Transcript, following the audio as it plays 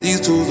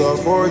These tools are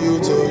for you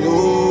to use.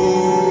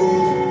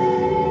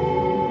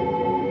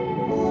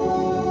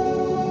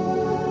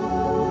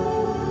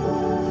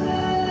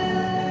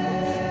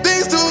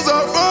 These tools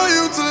are for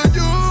you to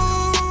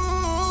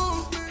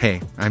use.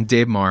 Hey, I'm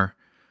Dave Marr.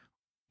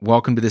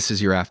 Welcome to This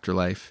Is Your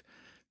Afterlife.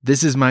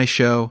 This is my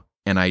show,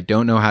 and I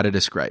don't know how to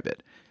describe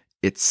it.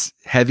 It's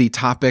heavy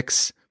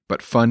topics,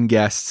 but fun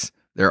guests.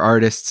 They're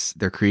artists,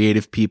 they're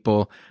creative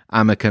people.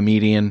 I'm a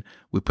comedian.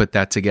 We put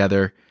that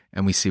together,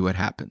 and we see what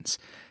happens.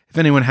 If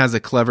anyone has a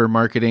clever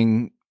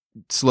marketing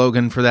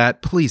slogan for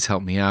that, please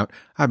help me out.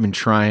 I've been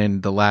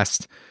trying the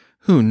last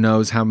who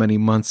knows how many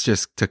months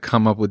just to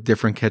come up with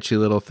different catchy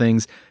little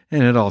things,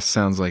 and it all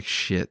sounds like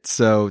shit.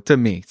 So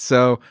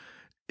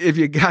if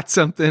you got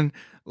something,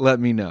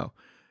 let me know.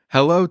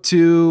 Hello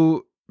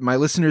to my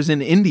listeners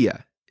in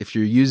India. If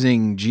you're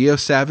using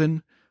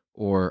Geo7,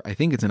 or I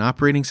think it's an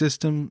operating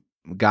system,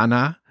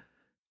 Ghana,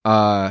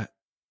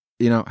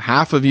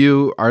 half of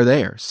you are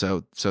there.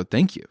 So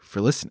thank you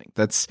for listening.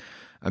 That's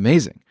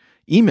amazing.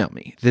 Email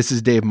me. This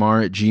is Dave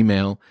Marr at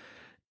Gmail,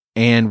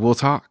 and we'll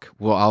talk.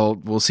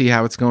 We'll see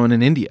how it's going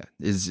in India.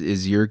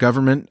 Is your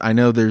government? I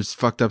know there's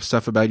fucked up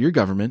stuff about your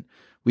government.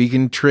 We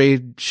can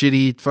trade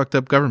shitty, fucked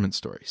up government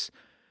stories.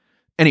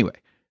 Anyway,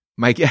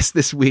 my guest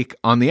this week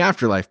on the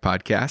Afterlife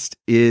podcast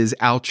is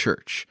Al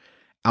Church.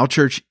 Al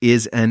Church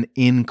is an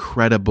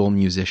incredible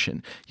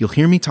musician. You'll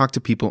hear me talk to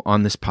people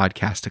on this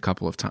podcast a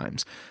couple of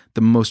times.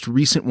 The most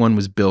recent one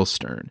was Bill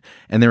Stern.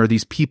 And there are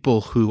these people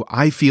who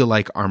I feel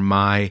like are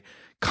my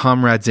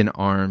comrades in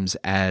arms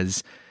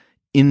as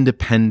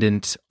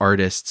independent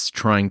artists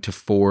trying to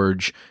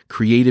forge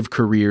creative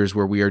careers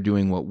where we are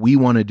doing what we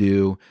want to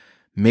do,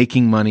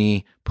 making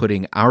money,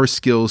 putting our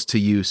skills to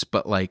use,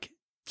 but like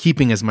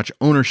keeping as much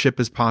ownership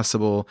as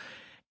possible.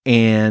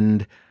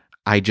 And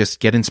I just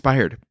get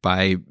inspired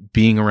by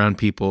being around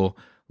people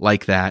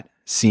like that,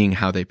 seeing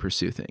how they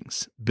pursue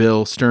things.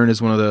 Bill Stern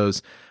is one of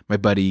those. My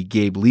buddy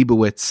Gabe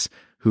Leibowitz,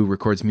 who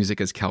records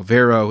music as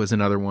Calvero, is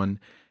another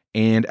one.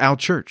 And Al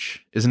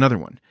Church is another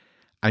one.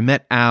 I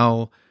met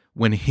Al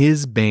when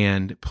his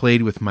band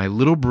played with my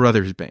little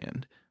brother's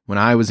band when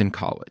I was in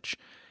college.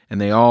 And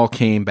they all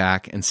came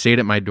back and stayed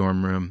at my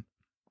dorm room.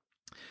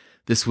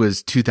 This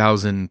was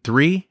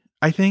 2003,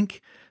 I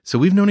think. So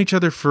we've known each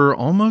other for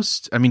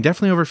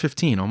definitely over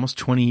 15, almost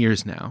 20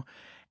 years now.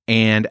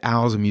 And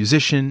Al's a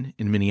musician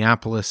in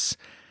Minneapolis.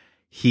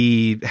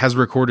 He has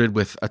recorded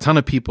with a ton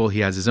of people.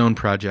 He has his own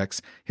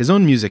projects. His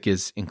own music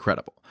is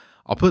incredible.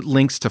 I'll put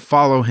links to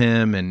follow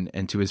him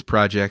and to his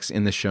projects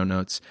in the show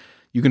notes.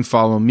 You can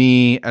follow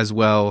me as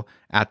well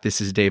at This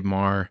Is Dave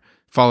Marr.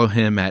 Follow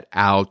him at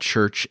Al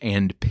Church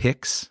and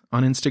Pics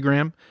on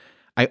Instagram.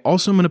 I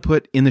also am going to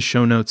put in the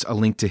show notes a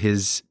link to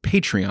his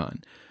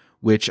Patreon,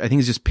 which I think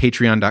is just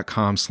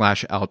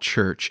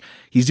patreon.com/alchurch.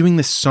 He's doing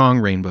this Song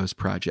Rainbows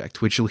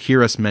project, which you'll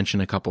hear us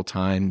mention a couple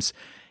times.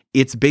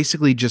 It's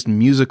basically just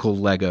musical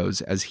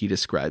Legos, as he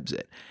describes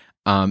it.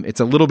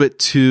 It's a little bit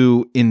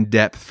too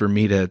in-depth for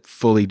me to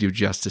fully do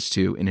justice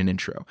to in an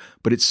intro,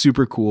 but it's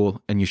super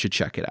cool, and you should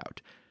check it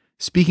out.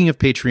 Speaking of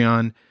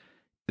Patreon,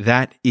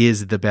 that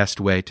is the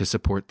best way to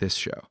support this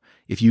show.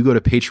 If you go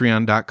to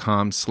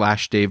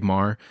patreon.com/Dave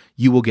Marr,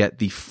 you will get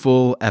the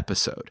full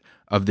episode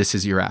of This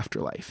Is Your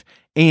Afterlife.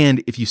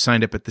 And if you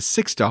signed up at the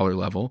 $6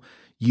 level,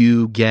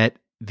 you get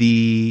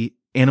the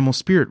animal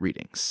spirit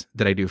readings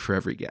that I do for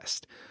every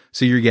guest.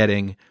 So you're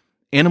getting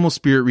animal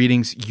spirit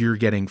readings, you're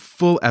getting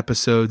full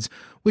episodes,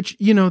 which,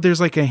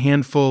 there's like a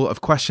handful of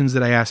questions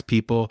that I ask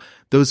people.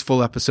 Those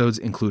full episodes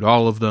include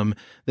all of them.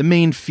 The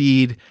main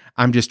feed,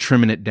 I'm just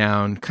trimming it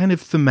down kind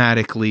of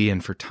thematically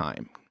and for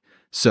time.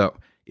 So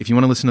if you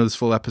want to listen to those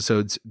full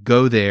episodes,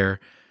 go there.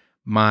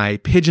 My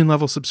pigeon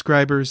level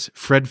subscribers,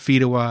 Fred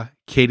Fedewa,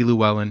 Katie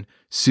Llewellyn,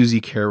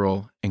 Susie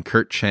Carroll, and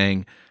Kurt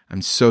Chang.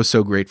 I'm so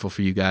grateful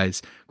for you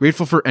guys.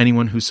 Grateful for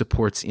anyone who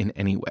supports in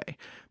any way.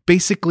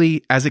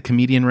 Basically, as a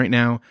comedian right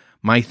now,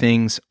 my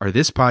things are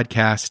this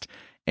podcast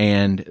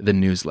and the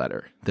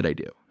newsletter that I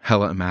do,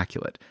 Hella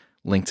Immaculate.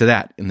 Link to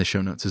that in the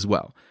show notes as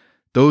well.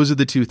 Those are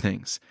the two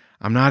things.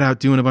 I'm not out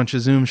doing a bunch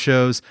of Zoom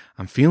shows.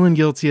 I'm feeling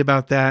guilty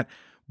about that,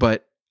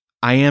 but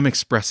I am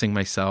expressing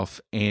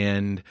myself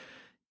and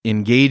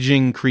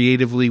engaging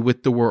creatively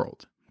with the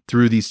world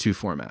through these two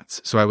formats.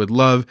 So I would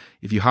love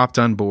if you hopped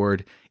on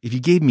board, if you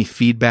gave me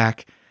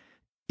feedback,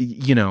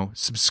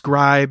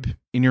 subscribe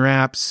in your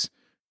apps,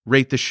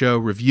 rate the show,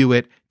 review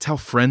it, tell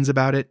friends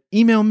about it,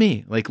 email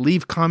me,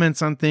 leave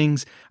comments on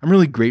things. I'm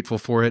really grateful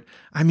for it.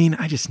 I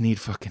just need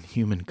fucking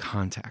human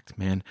contact,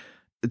 man.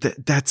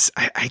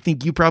 I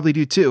think you probably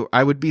do too.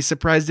 I would be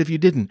surprised if you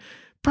didn't.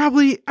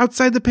 Probably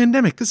outside the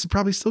pandemic, this is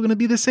probably still going to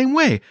be the same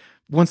way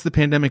once the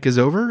pandemic is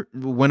over,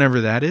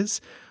 whenever that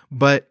is.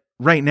 But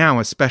right now,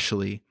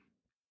 especially,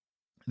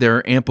 there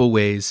are ample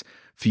ways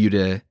for you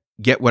to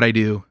get what I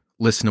do,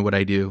 listen to what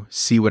I do,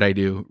 see what I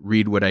do,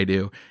 read what I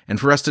do, and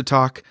for us to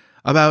talk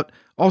about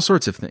all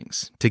sorts of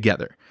things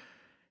together.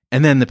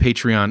 And then the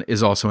Patreon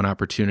is also an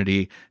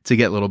opportunity to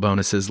get little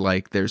bonuses,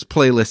 like there's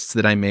playlists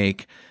that I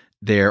make.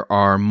 There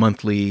are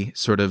monthly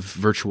sort of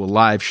virtual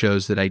live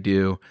shows that I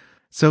do.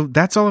 So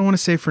that's all I want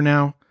to say for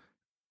now.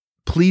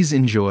 Please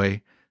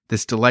enjoy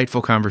this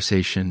delightful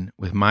conversation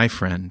with my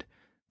friend,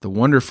 the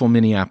wonderful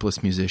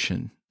Minneapolis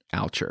musician,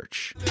 Al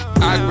Church.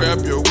 I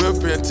grab your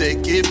whip and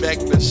take it back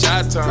to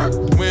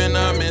Chi-Town. When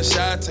I'm in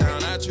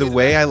Chi-Town, The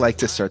way I like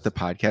to start the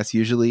podcast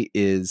usually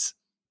is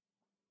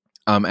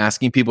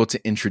asking people to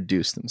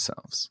introduce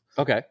themselves.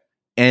 Okay.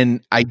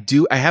 And I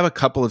have a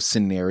couple of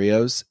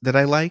scenarios that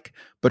I like,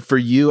 but for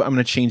you, I'm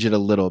going to change it a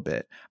little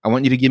bit. I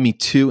want you to give me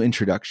 2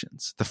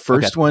 introductions. The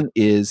first one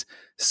is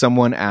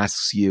someone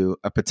asks you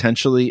a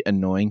potentially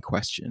annoying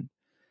question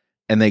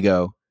and they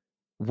go,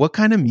 "What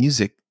kind of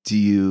music do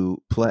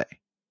you play?"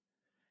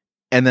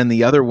 And then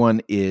the other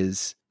one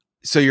is,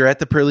 so you're at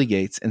the pearly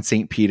gates and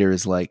St. Peter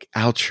is like,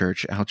 Al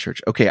Church.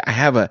 Okay, I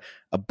have a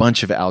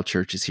bunch of Al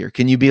Churches here.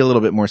 Can you be a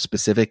little bit more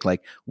specific?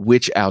 Like,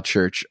 which Al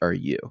Church are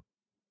you?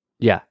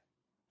 Yeah.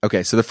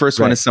 Okay, so the first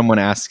one is someone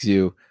asks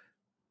you,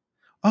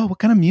 "Oh, what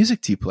kind of music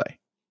do you play?"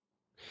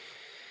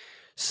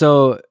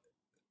 So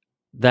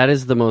that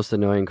is the most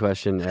annoying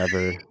question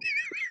ever.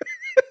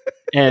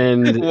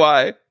 And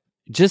Why?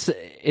 just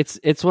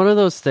it's one of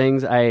those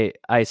things I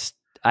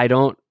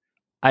don't,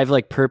 I've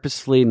like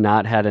purposefully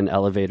not had an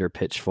elevator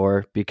pitch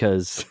for,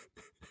 because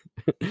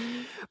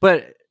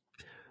but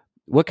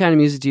what kind of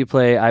music do you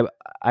play? I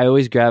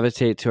always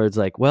gravitate towards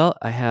like, well,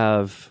 I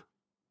have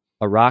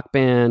a rock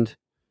band,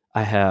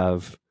 I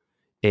have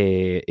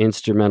a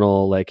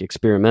instrumental like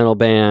experimental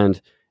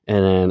band,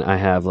 and then I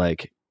have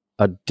like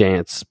a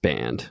dance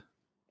band.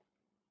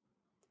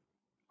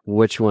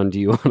 Which one do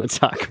you want to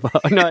talk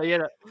about?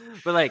 No,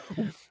 but like,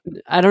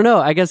 I don't know.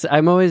 I guess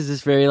I'm always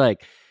just very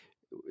like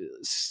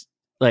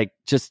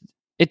just,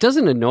 it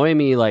doesn't annoy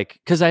me, like,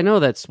 because I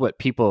know that's what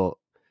people.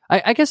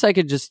 I guess I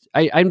could just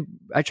I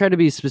try to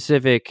be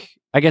specific.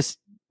 I guess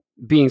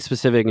being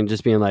specific and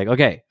just being like,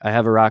 okay, I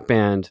have a rock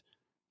band,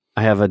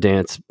 I have a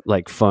dance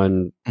like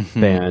fun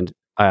band.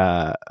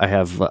 I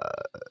have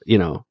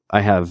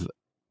I have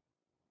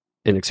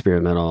an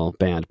experimental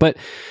band, but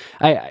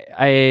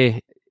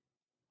I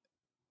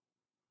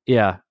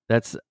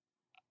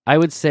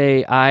would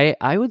say I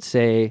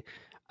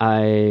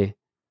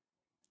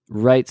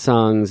write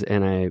songs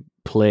and I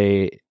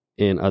play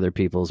in other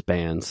people's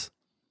bands.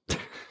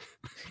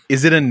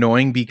 Is it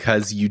annoying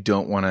because you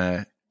don't want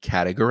to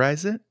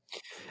categorize it?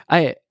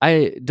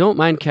 I don't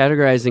mind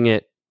categorizing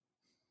it,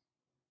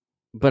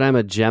 but I'm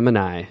a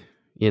Gemini,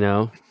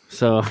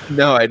 so.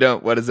 No, I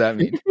don't. What does that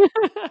mean?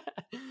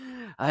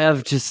 I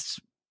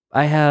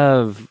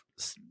have,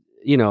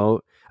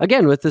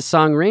 again, with the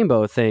song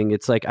Rainbow thing,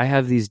 it's like I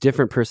have these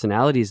different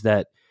personalities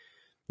that,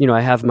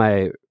 I have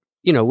my,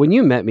 when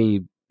you met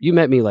me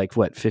like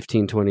what,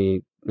 15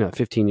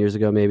 years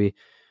ago, maybe.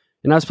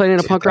 And I was playing in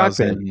a punk rock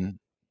band.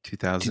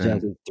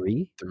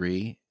 2003?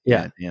 3?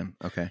 Yeah. Damn.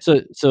 Okay.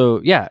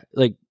 So yeah,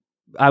 like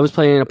I was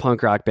playing in a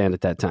punk rock band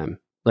at that time,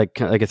 like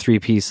a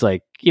 3-piece,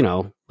 like,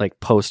 like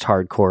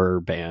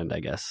post-hardcore band,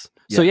 I guess.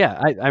 Yeah. So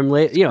yeah, I'm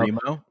late,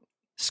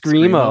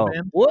 Screamo.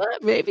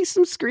 What? Maybe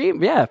some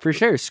Scream. Yeah, for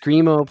sure.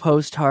 Screamo,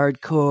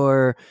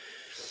 post-hardcore.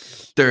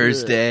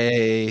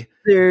 Thursday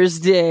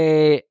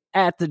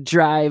at the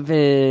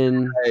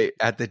drive-in. Right,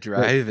 at the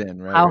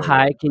drive-in, right? How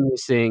high can you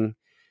sing?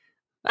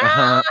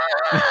 Yeah.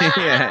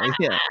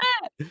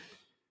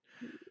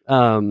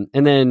 And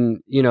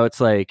then, it's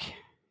like,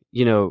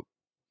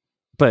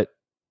 but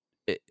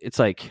it's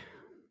like,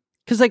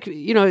 because like,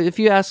 if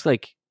you ask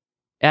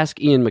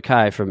Ian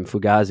MacKaye from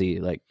Fugazi,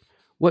 like,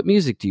 what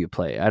music do you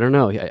play? I don't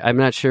know. I'm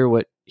not sure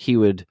what he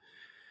would,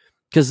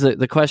 because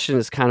the question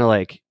is kind of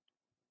like,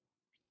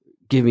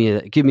 give me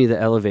the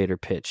elevator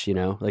pitch,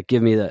 like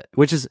give me the,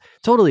 which is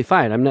totally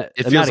fine.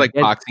 It feels like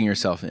boxing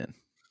yourself in.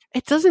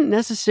 It doesn't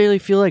necessarily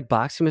feel like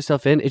boxing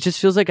myself in. It just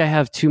feels like I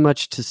have too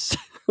much to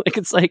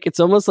like.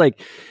 It's almost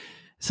like,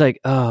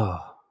 oh,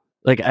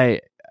 like I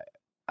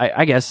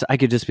guess I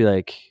could just be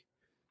like,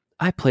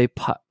 I play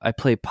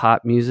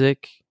pop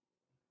music,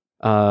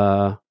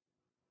 and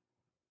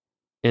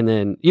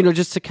then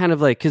just to kind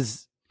of like,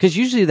 because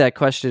usually that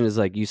question is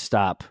like you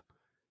stop,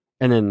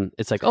 and then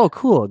it's like, oh,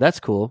 cool, that's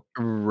cool,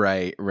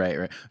 right.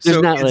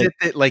 So is it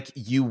that like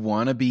you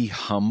want to be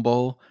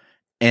humble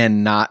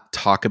and not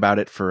talk about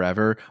it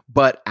forever,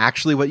 but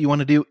actually what you want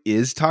to do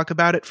is talk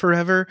about it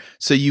forever,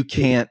 so you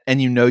can't,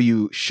 and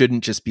you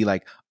shouldn't just be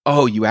like,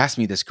 oh, you asked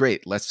me this,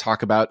 great, let's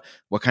talk about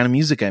what kind of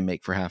music I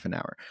make for half an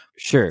hour.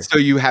 Sure. So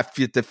you have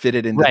to fit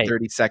it into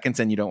 30 seconds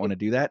and you don't want to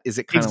do that? Is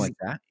it kind of like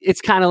that?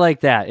 It's kind of like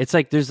that. It's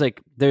like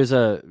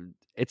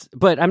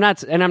but I'm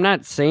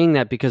not saying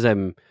that because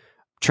I'm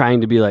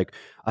trying to be like,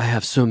 I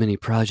have so many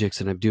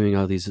projects and I'm doing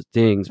all these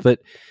things, but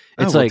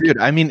it's dude,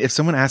 I mean, if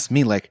someone asked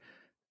me, like,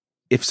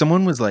 if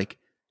someone was like,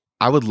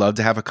 I would love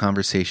to have a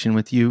conversation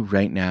with you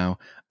right now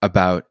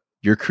about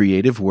your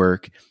creative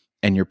work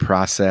and your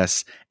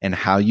process and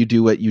how you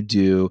do what you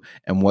do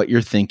and what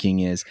your thinking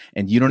is,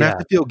 and you don't have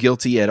to feel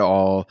guilty at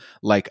all,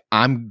 like,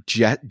 I'm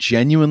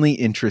genuinely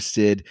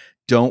interested,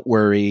 don't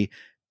worry,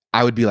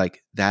 I would be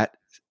like, that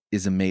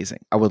is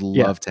amazing. I would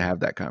love to have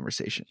that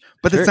conversation.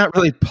 But it's not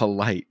really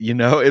polite,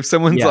 if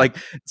someone's like,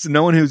 so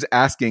no one who's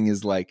asking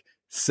is like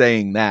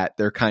saying that.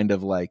 They're kind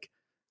of like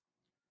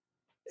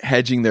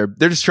hedging they're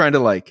just trying to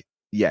like,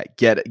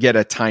 get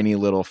a tiny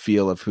little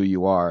feel of who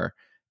you are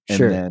and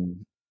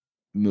then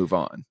move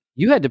on.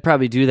 You had to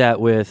probably do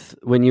that with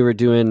when you were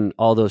doing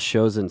all those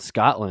shows in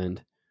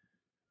Scotland.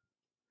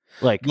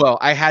 Like, well,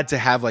 I had to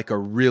have like a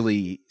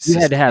really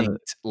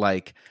succinct,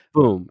 like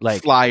boom,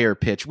 like flyer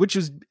pitch, which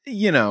was,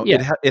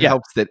 it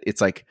helps that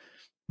it's like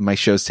my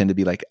shows tend to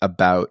be like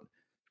about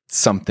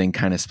something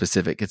kind of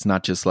specific. It's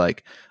not just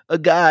like a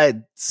guy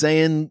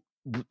saying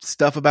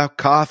stuff about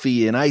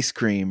coffee and ice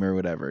cream or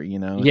whatever,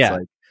 It's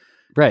like,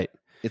 right.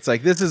 It's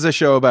like, this is a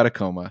show about a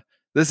coma.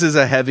 This is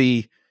a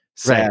heavy,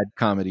 sad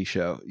comedy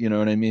show. You know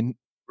what I mean?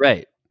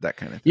 Right. That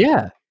kind of thing.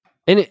 Yeah.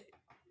 And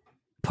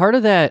part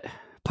of that,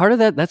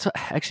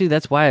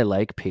 that's why I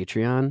like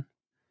Patreon.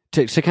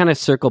 To kind of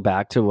circle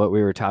back to what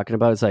we were talking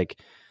about, it's like,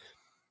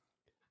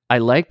 I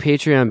like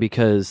Patreon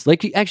because,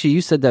 like,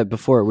 you said that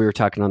before we were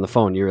talking on the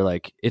phone. You were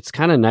like, it's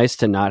kind of nice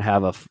to not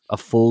have a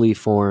fully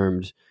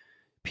formed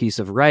piece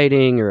of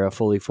writing or a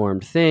fully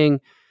formed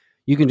thing.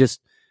 You can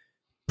just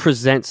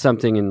present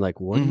something and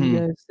like, what do you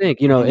guys think?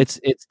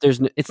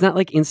 It's not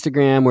like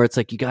Instagram where it's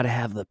like you got to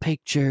have the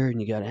picture and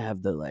you got to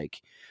have the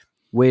like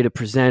way to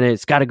present it.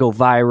 It's got to go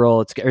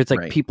viral. It's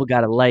like people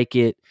got to like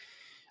it.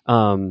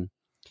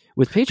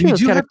 With Patreon, you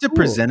do have to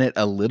present it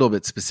a little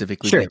bit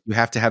specifically. Sure. Like you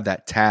have to have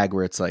that tag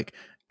where it's like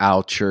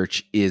Al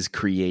Church is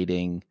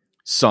creating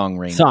Song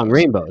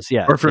Rainbows.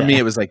 Yeah. Or for me,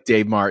 it was like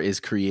Dave Marr is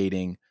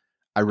creating.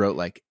 I wrote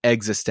like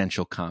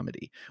existential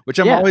comedy, which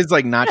I'm always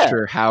like not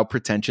sure how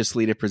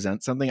pretentiously to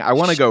present something. I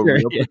want to go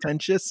real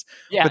pretentious,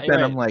 but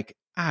then I'm like,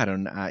 I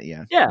don't know. I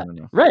don't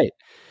know. Right.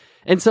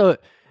 And so,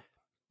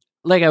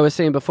 like I was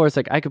saying before, it's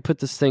like I could put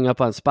this thing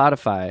up on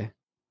Spotify,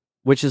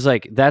 which is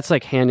like, that's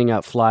like handing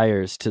out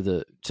flyers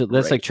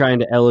that's like trying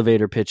to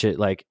elevator pitch it.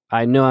 Like,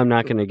 I know I'm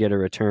not going to get a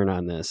return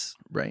on this.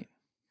 Right.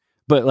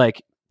 But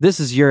like, this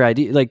is your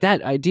idea. Like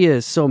that idea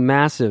is so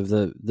massive,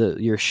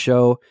 your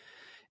show.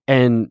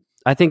 And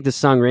I think the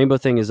Song Rainbow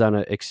thing is on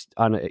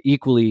a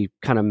equally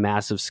kind of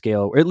massive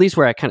scale, or at least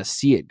where I kind of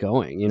see it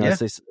going.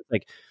 It's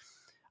like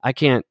I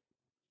can't.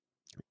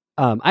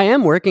 I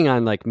am working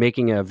on like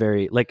making a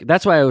very like.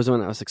 That's why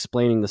when I was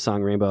explaining the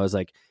Song Rainbow, I was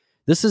like,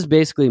 this is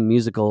basically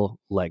musical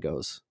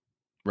Legos,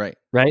 right?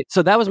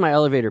 So that was my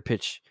elevator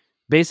pitch,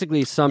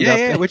 basically summed up.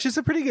 Yeah, which is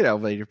a pretty good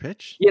elevator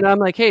pitch. I'm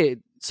like, hey,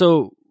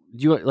 so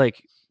do you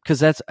like? Because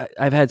that's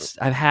I've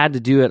had to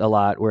do it a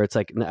lot where it's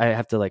like I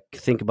have to like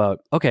think about,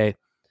 okay,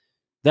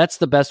 that's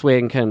the best way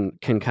and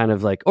can kind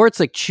of like, or it's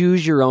like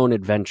choose your own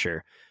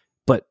adventure,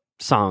 but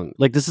song.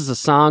 Like this is a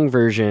song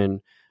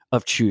version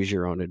of choose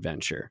your own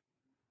adventure.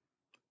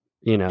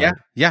 Yeah,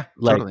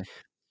 like, totally.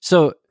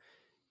 So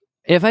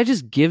if I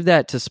just give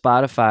that to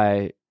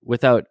Spotify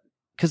without,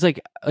 because like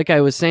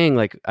I was saying,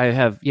 like I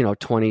have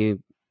 20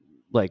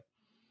 like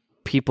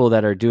people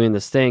that are doing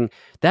this thing.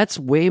 That's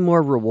way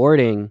more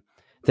rewarding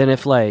than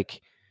if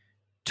like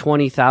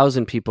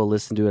 20,000 people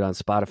listen to it on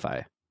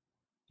Spotify.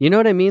 You know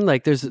what I mean?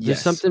 Like there's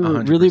something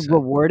 100%. really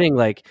rewarding.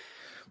 Like,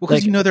 well,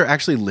 because they're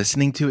actually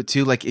listening to it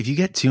too. Like if you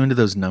get too into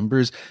those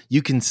numbers,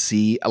 you can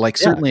see like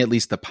certainly at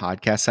least the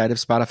podcast side of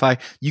Spotify,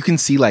 you can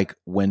see like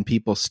when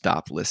people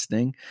stop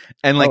listening.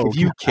 And like if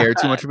you care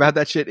too much about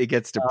that shit, it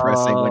gets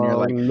depressing when you're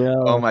like,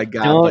 oh my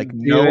God, like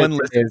no one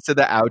listens to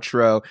the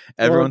outro.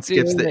 Everyone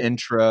skips the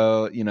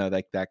intro,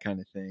 like that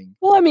kind of thing.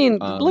 Well, I mean,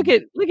 look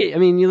at, I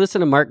mean, you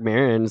listen to Mark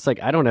Maron. It's like,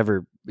 I don't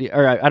know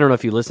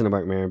if you listen to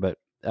Mark Maron, but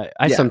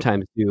I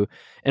sometimes do.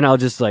 And I'll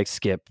just like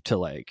skip to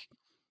like,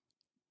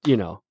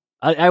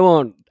 I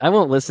won't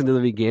listen to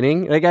the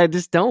beginning. Like I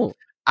just don't.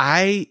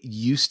 I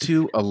used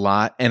to a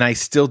lot, and I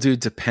still do,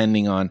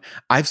 depending on.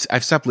 I've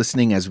stopped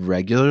listening as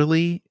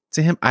regularly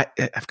to him.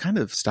 I've kind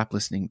of stopped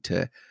listening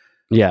to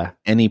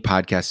any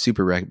podcast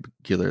super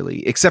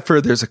regularly, except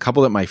for there's a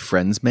couple that my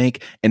friends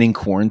make, and in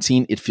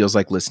quarantine, it feels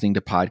like listening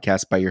to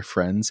podcasts by your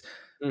friends.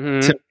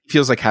 Mm-hmm. It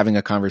feels like having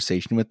a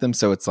conversation with them.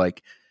 So it's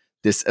like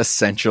this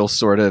essential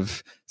sort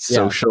of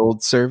social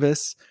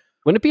service.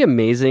 Wouldn't it be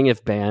amazing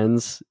if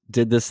bands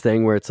did this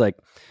thing where it's like,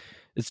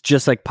 it's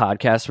just like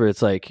podcasts where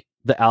it's like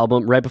the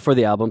album, right before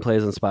the album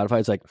plays on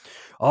Spotify, it's like,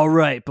 all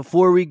right,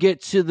 before we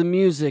get to the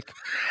music,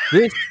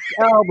 this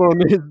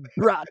album is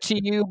brought to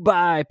you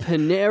by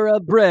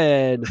Panera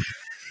Bread.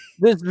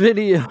 This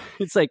video,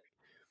 it's like,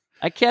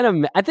 I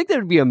think that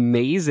would be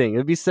amazing.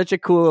 It'd be such a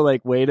cool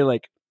like way to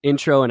like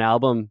intro an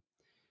album.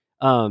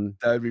 That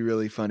would be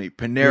really funny.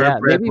 Panera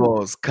Bread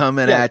Rolls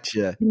coming at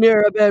you.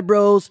 Panera Bread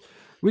Rolls.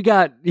 We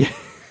got...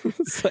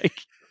 It's like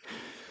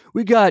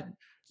we got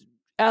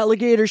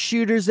alligator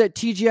shooters at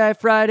TGI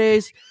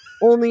Fridays,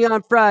 only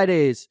on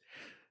Fridays.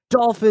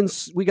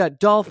 Dolphins, we got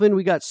dolphin,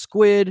 we got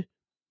squid,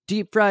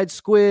 deep fried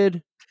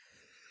squid.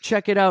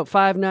 Check it out,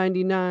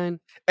 $5.99.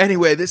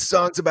 Anyway, this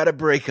song's about a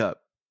breakup.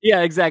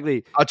 Yeah,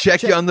 exactly. I'll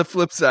check you on the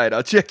flip side.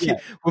 I'll check you.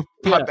 We'll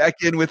pop back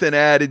in with an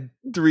ad in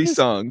 3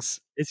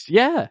 songs.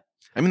 I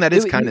mean, that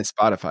is kind of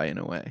Spotify in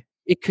a way.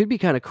 It could be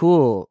kind of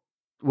cool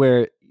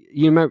where.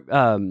 You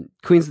remember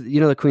Queens?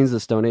 The Queens of the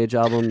Stone Age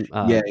album?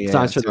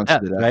 Songs for the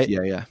Deaf, right?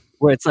 Yeah.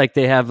 where it's like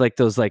they have like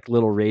those like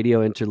little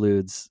radio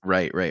interludes.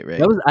 Right.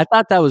 I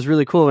thought that was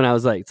really cool when I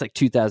was like, it's like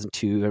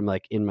 2002. I'm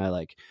like in my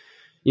like,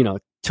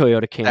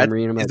 Toyota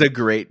Camry. And I'm it's like, a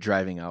great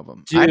driving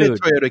album. Dude. I had a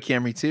Toyota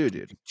Camry too,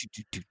 dude.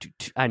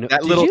 I know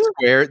That little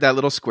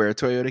square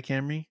Toyota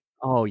Camry.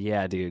 Oh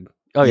yeah, dude.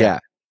 Oh yeah.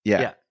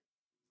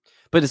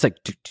 But it's like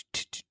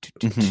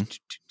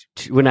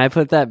when I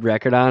put that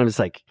record on, it's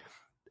like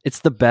it's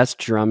the best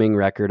drumming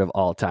record of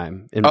all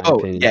time in my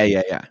opinion.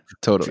 Yeah.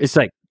 Totally. It's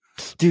like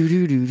do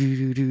do do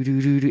do do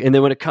do do, and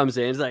then when it comes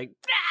in, it's like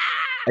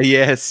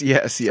yes.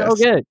 So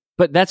good.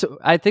 But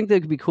I think that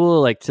could be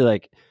cool, like to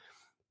like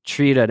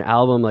treat an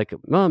album like,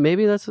 well,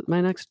 maybe that's my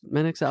next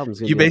album's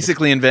gonna You be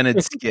basically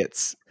invented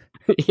skits.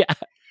 Yeah.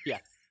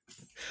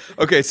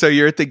 Okay, so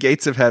you're at the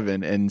gates of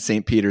heaven, and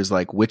St. Peter's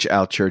like, which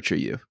Al Church are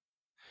you?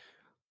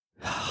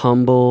 The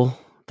humble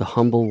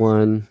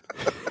one.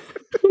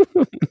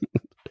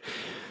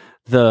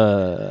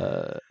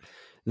 the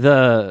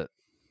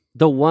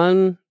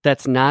one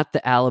that's not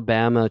the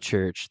Alabama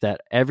church,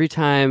 that every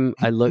time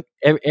I look,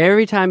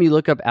 every time you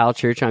look up Al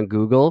Church on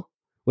Google,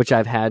 which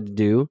I've had to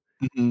do,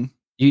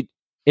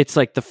 it's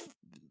like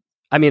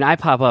I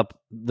pop up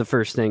the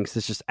first thing 'cause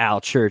it's just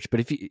Al Church,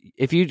 but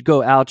if you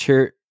go Al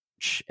Church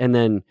and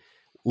then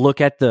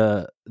look at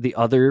the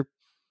other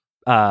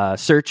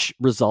search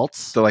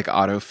results, the like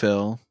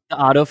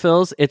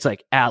autofills, it's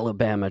like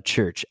Alabama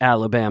Church,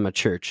 Alabama.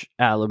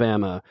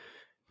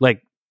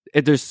 Like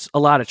there's a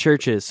lot of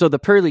churches. So the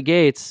pearly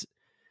gates,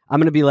 I'm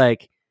going to be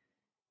like,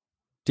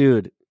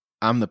 dude,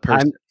 I'm the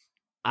person.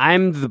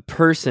 I'm the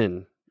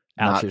person.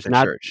 Not the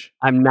church.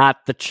 I'm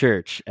not the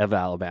church of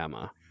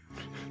Alabama.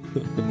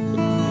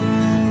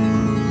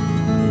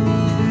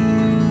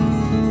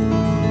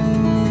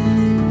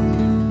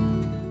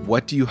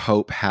 What do you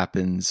hope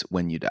happens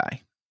when you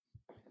die?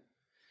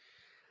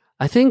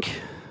 I think,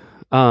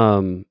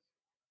 I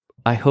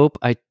hope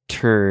I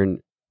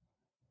turn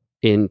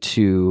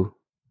into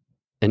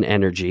an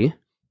energy.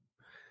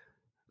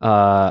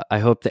 I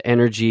hope the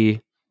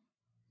energy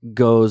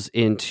goes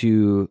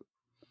into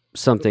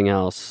something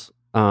else,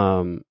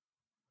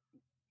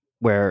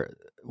 where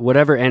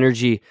whatever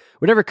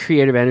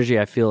creative energy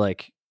I feel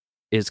like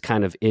is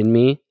kind of in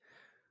me,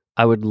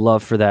 I would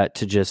love for that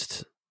to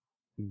just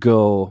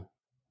go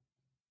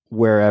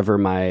wherever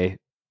my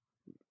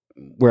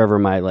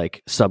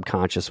like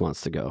subconscious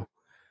wants to go.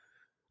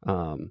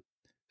 So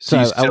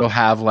you still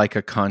have like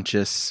a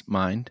conscious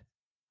mind?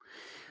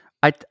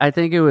 I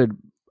think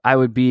I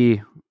would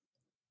be,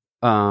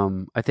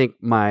 I think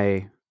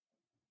I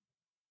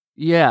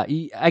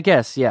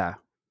guess, yeah.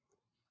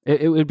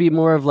 It would be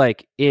more of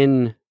like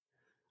in,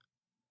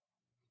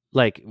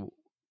 like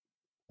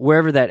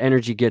wherever that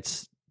energy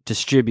gets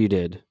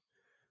distributed,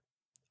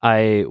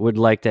 I would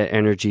like that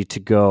energy to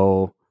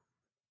go,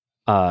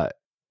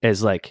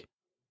 as like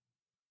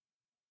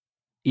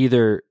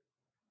either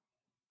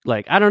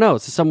like, I don't know,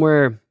 it's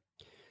somewhere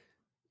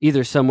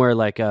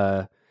like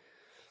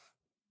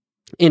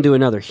into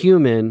another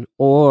human,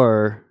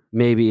 or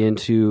maybe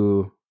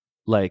into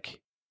like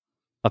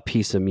a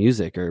piece of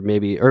music, or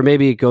maybe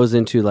it goes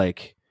into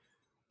like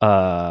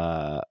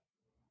the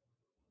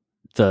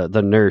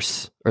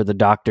nurse or the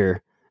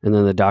doctor, and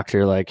then the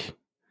doctor like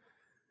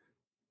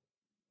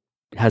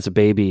has a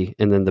baby,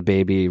 and then the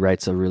baby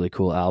writes a really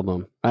cool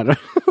album. I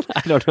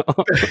don't know.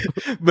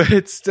 But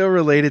it's still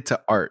related to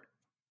art.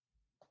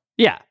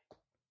 Yeah.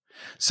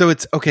 So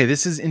it's okay.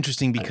 This is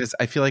interesting because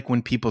I feel like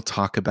when people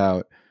talk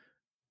about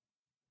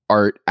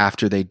art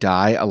after they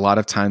die, a lot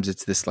of times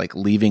it's this like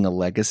leaving a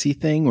legacy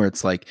thing where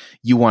it's like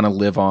you want to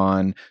live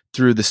on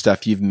through the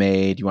stuff you've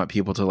made. You want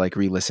people to like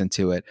re-listen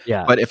to it.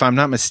 Yeah. But if I'm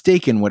not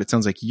mistaken, what it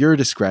sounds like you're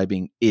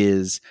describing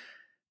is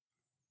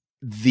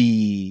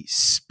the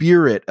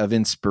spirit of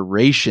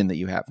inspiration that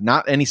you have,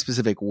 not any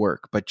specific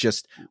work, but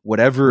just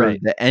whatever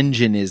the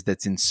engine is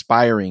that's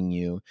inspiring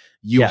you.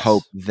 You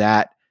hope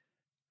that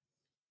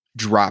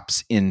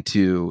drops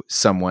into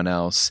someone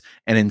else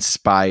and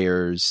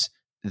inspires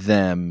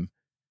them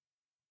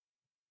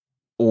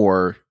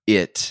or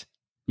it.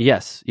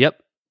 Yes.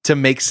 Yep. To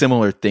make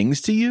similar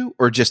things to you,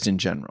 or just in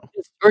general,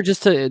 or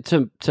just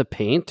to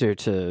paint, or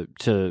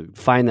to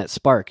find that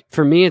spark.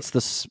 For me, it's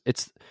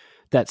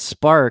that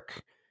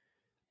spark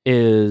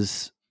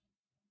is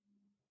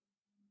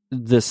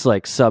this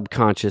like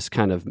subconscious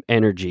kind of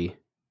energy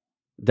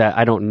that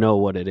I don't know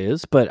what it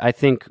is, but I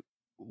think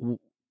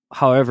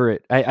however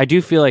I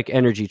do feel like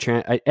energy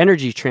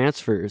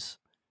transfers.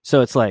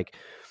 So it's like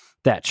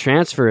that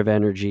transfer of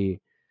energy,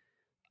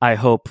 I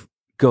hope,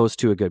 goes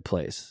to a good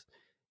place.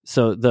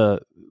 So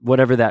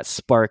whatever that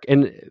spark,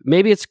 and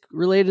maybe it's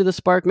related to the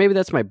spark, maybe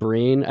that's my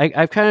brain.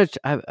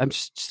 I'm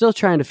still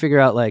trying to figure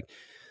out like,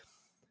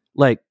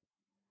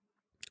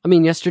 I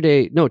mean,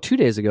 2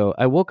 days ago,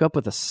 I woke up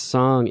with a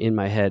song in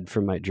my head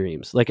from my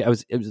dreams. Like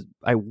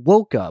I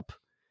woke up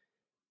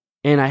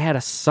and I had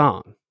a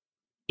song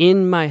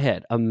in my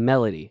head, a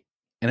melody,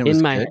 and it was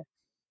in my good? head.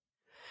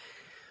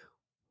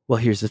 Well,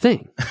 here's the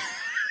thing.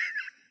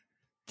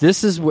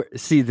 This is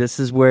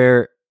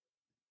where,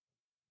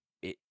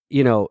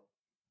 you know,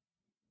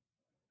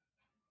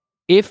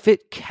 if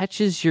it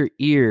catches your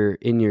ear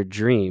in your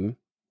dream,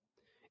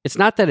 it's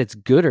not that it's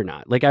good or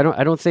not. Like I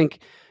don't think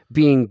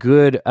being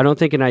good, I don't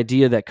think an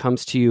idea that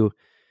comes to you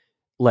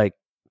like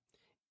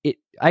it,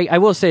 I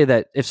will say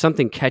that if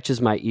something catches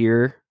my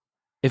ear,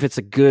 if it's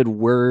a good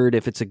word,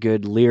 if it's a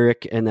good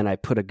lyric, and then I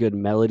put a good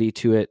melody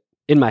to it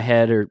in my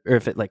head, or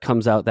if it like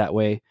comes out that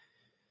way,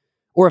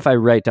 or if I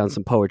write down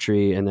some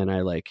poetry and then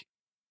I like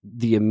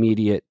the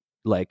immediate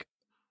like,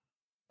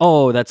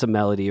 oh, that's a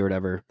melody or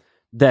whatever,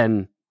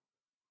 then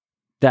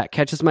that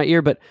catches my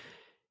ear. But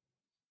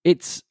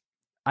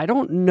I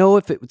don't know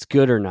if it was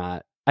good or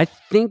not. I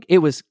think it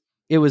was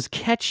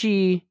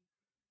catchy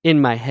in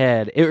my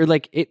head.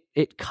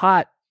 It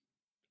caught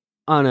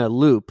on a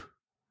loop.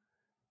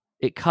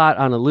 It caught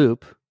on a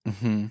loop.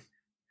 Mm-hmm.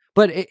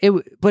 But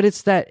but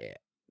it's that.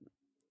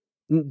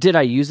 Did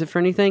I use it for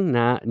anything?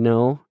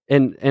 No.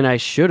 And I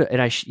should.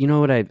 And you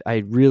know what?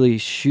 I really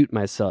shoot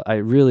myself. I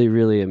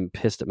really am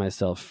pissed at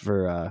myself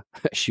for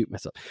shoot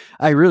myself.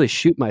 I really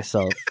shoot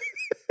myself.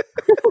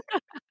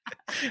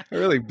 I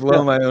really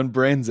blow my own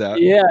brains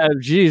out. Yeah,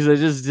 geez, I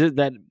just did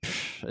that.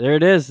 There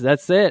it is.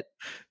 That's it.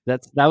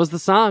 That was the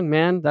song,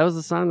 man. That was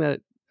the song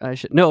that I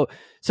should. No,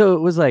 so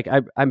it was like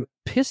I'm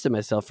pissed at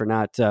myself for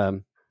not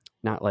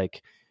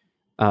like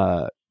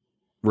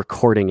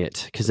recording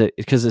it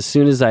because as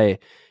soon as I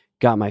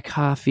got my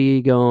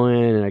coffee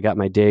going and I got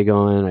my day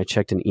going, and I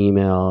checked an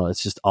email,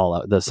 it's just all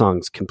out. The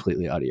song's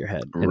completely out of your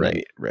head.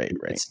 Right.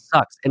 It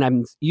sucks. And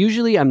I'm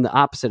the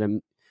opposite.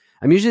 I'm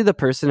usually the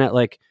person that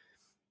like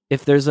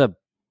if there's a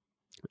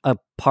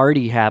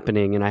party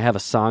happening and I have a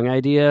song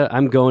idea,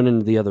 I'm going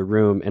into the other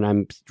room and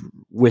I'm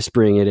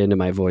whispering it into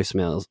my voice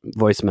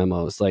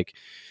memos, like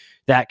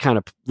that kind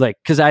of like,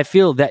 cause I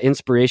feel that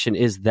inspiration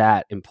is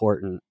that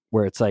important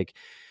where it's like,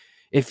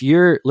 if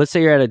let's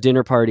say you're at a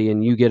dinner party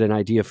and you get an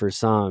idea for a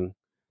song,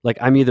 like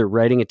I'm either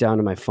writing it down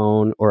to my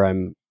phone or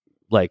I'm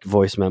like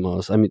voice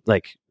memos. I mean,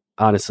 like,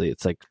 honestly,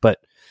 it's like, but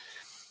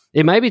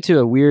it might be to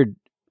a weird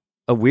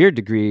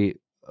degree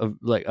of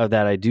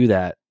that I do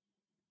that.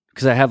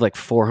 Because I have like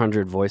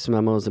 400 voice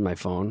memos in my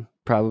phone,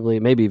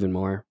 probably, maybe even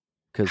more.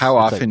 How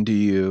often do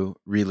you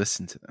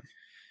re-listen to them?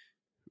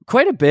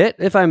 Quite a bit.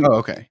 If I'm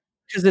okay.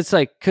 Because it's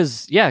like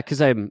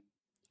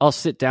I'll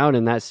sit down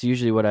and that's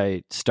usually what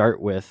I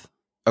start with.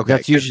 Okay,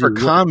 that's usually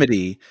for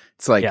comedy,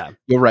 it's like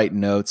you'll write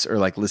notes or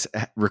like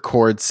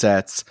record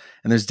sets,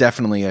 and there's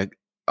definitely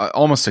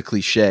almost a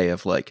cliche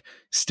of like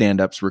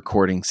stand-ups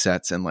recording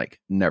sets and like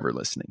never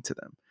listening to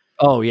them.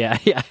 Oh yeah.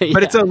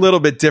 But it's a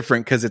little bit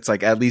different because it's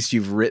like at least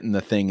you've written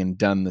the thing and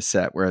done the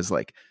set. Whereas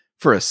like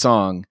for a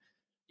song,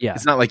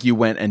 it's not like you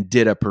went and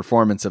did a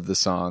performance of the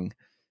song.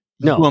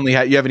 No,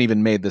 you haven't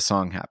even made the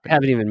song happen.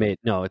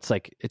 No, it's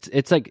like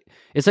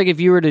if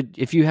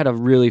you had a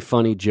really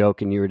funny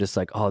joke and you were just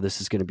like, oh,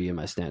 this is going to be in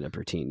my stand-up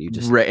routine. You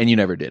just right, and you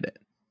never did it.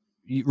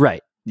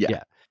 Right.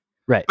 Yeah.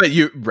 Right. But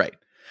right.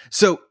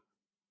 So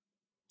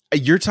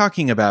you're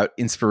talking about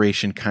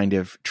inspiration kind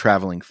of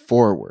traveling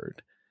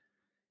forward.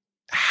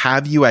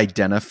 Have you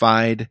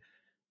identified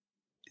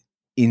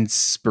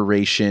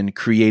inspiration,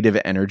 creative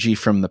energy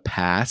from the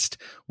past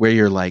where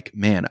you're like,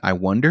 man, I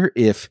wonder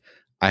if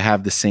I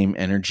have the same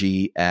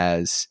energy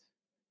as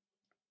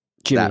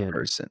that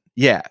person?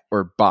 Yeah.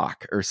 Or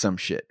Bach or some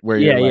shit where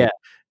you're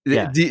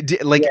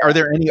are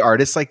there any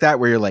artists like that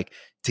where you're like,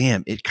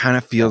 damn, it kind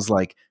of feels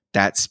like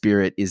that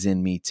spirit is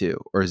in me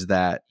too? Or is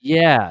that too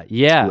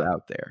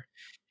out there?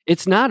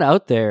 It's not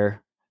out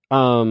there.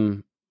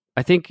 I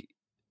think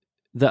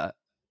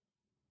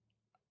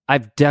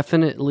I've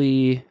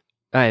definitely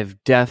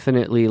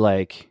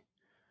like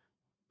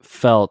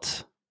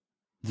felt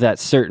that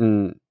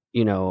certain,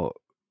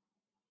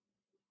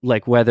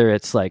 like whether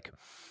it's like,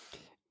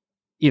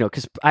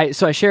 cause I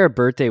share a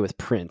birthday with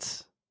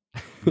Prince.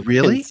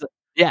 Really?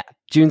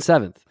 June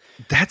 7th.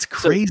 That's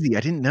crazy. I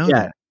didn't know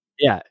that.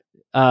 Yeah.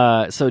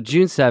 So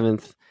June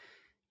 7th,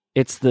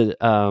 it's the,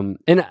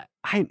 and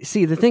I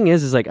see the thing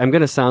is like, I'm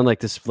going to sound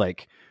like this,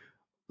 like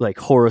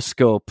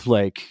horoscope,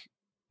 like,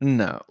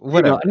 no,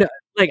 whatever. No,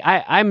 like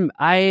I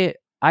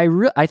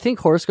think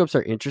horoscopes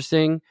are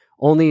interesting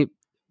only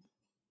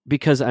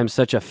because I'm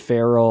such a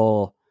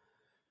feral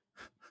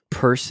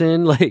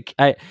person. Like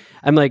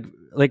I'm like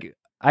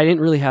I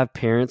didn't really have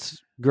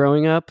parents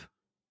growing up.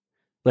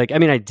 Like I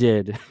mean I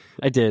did.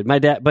 My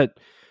dad, but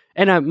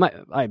and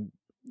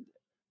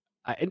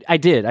I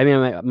did. I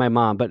mean my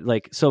mom, but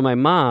like so my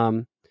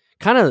mom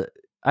kind of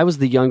I was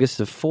the youngest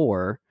of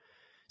four.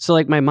 So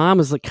like my mom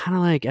was like kind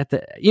of like at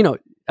the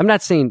I'm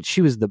not saying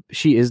she is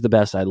the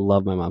best. I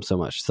love my mom so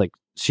much. It's like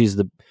she's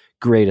the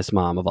greatest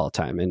mom of all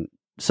time. And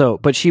so,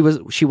 but she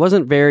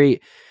wasn't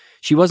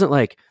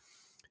like,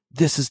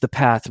 this is the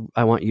path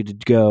I want you to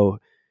go.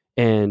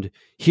 And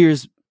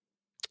here's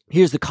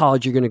the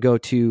college you're going to go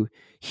to.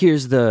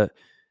 Here's the,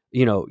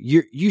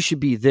 you should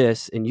be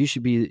this and you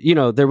should be,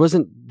 there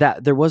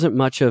wasn't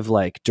much of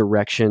like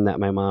direction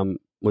that my mom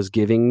was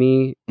giving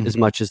me as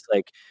much as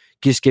like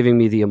just giving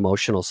me the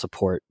emotional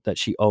support that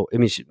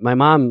my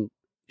mom,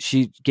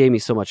 she gave me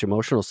so much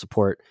emotional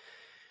support.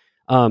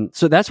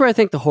 So that's where I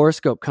think the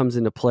horoscope comes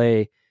into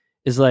play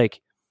is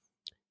like,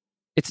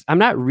 I'm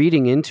not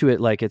reading into it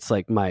like it's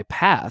like my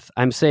path.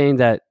 I'm saying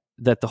that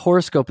the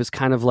horoscope is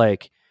kind of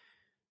like,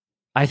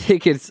 I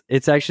think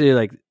it's actually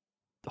like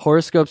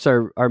horoscopes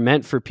are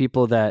meant for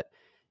people that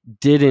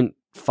didn't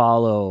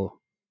follow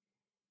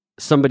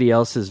somebody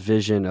else's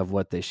vision of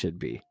what they should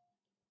be.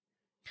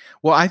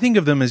 Well, I think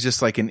of them as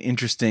just like an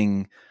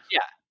interesting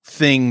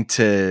thing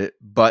to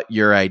butt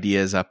your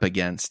ideas up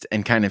against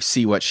and kind of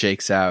see what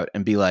shakes out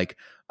and be like,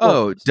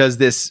 oh, does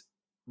this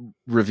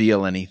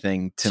reveal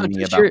anything to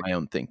me about my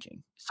own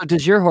thinking? So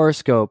does your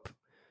horoscope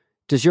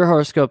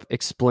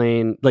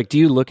explain, like, do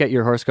you look at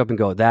your horoscope and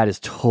go, that is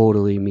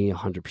totally me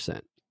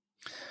 100%?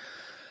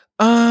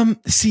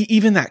 See,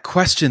 even that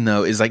question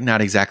though is like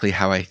not exactly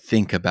how I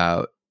think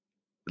about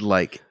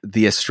like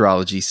the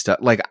astrology stuff.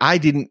 Like I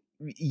didn't,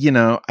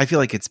 I feel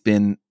like it's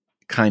been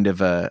kind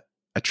of a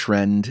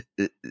trend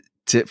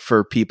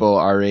for people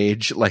our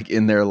age, like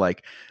in their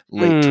like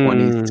late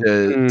 20s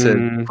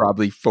to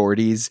probably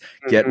 40s,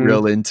 get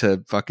real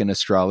into fucking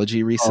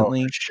astrology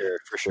recently.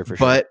 For sure.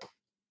 But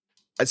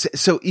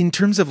so in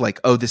terms of like,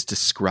 oh, this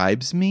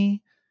describes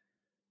me,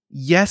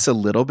 yes, a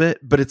little bit,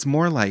 but it's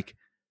more like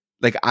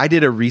I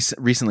did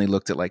recently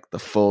looked at like the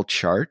full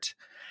chart,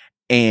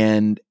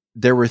 and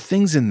there were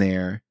things in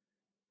there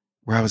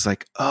where I was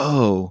like,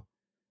 oh,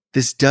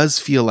 this does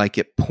feel like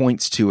it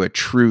points to a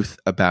truth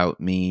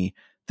about me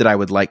that I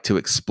would like to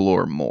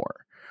explore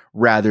more,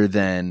 rather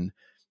than,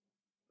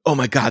 oh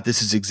my God,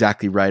 this is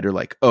exactly right, or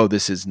like, oh,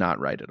 this is not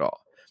right at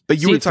all.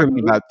 But you were talking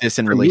about this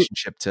in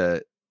relationship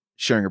to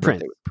sharing a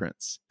birthday with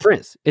Prince.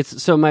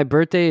 It's so my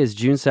birthday is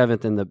June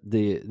 7th, and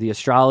the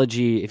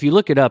astrology, if you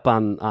look it up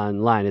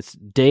online, it's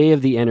Day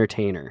of the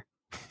Entertainer.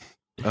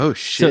 Oh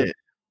shit.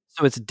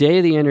 So it's Day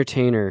of the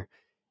Entertainer,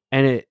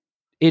 and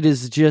it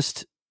is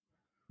just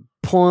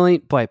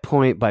point by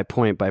point by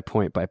point by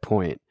point by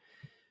point.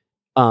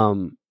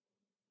 And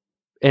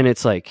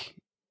it's like,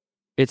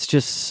 it's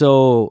just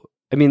so,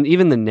 I mean,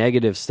 even the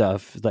negative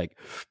stuff, like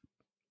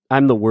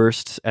I'm the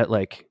worst at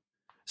like,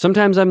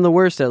 sometimes I'm the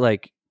worst at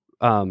like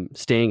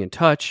staying in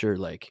touch, or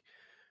like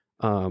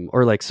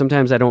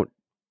sometimes I'm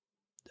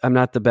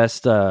not the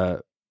best,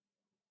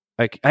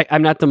 like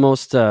I'm not the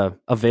most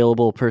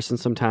available person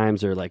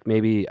sometimes, or like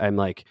maybe I'm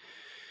like,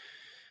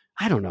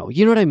 I don't know,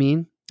 you know what I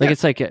mean? Like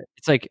yeah.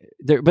 it's like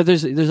there, but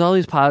there's all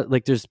these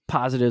there's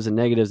positives and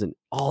negatives, and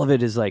all of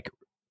it is like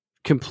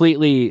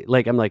completely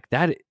like, I'm like,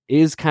 that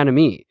is kind of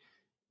me,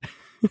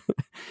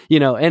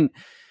 and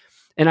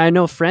I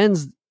know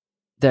friends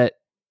that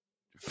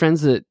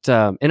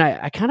and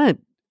I kind of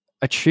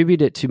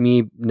attribute it to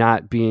me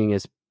not being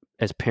as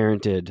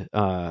parented,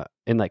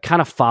 and like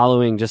kind of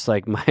following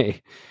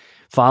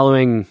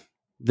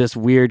this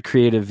weird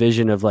creative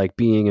vision of like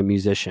being a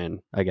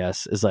musician, I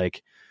guess, is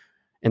like,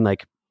 and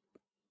like,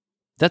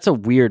 that's a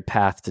weird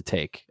path to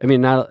take. I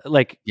mean, not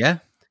like, yeah,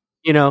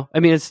 I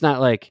mean, it's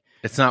not like,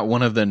 it's not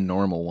one of the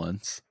normal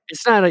ones.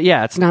 It's not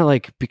it's not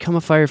like become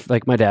a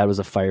like my dad was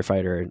a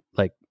firefighter, and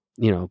like,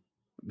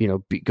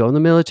 go in the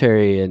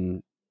military,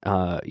 and,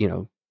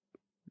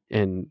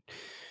 and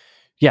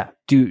yeah,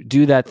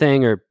 do that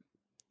thing, or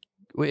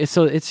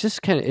so it's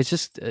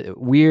just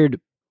weird.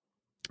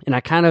 And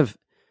I kind of,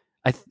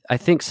 I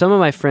think some of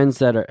my friends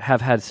that have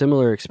had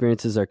similar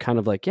experiences are kind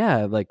of like,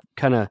 yeah, like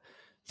kind of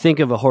think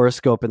of a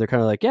horoscope, and they're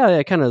kind of like, yeah,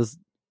 it kind of,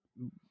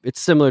 it's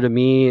similar to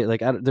me.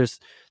 Like there's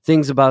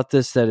things about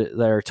this that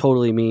are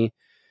totally me.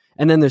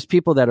 And then there's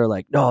people that are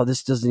like, no,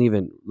 this doesn't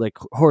even, like,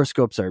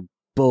 horoscopes are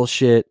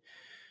bullshit.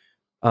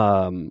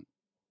 But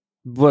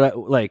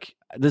like,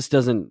 this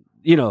doesn't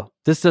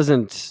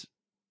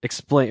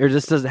explain, or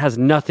this has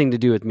nothing to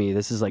do with me.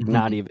 This is like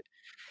not even.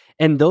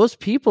 And those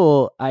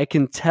people, I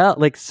can tell,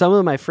 like some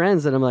of my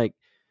friends that I'm like,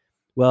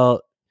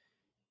 well,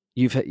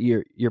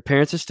 your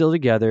parents are still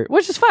together,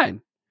 which is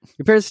fine.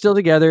 Your parents are still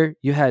together.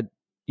 You had,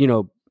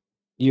 you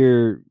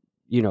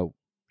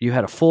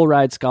had a full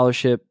ride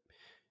scholarship.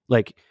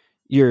 Like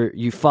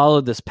you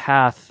followed this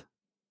path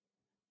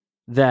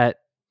that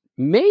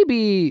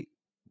maybe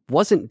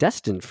wasn't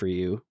destined for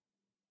you,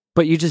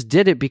 but you just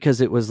did it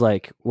because it was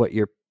like what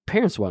your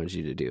parents wanted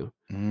you to do.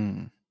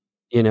 And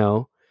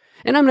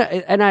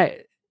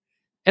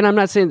I'm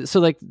not saying, so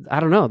like, I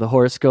don't know, the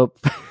horoscope,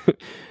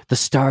 the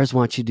stars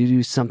want you to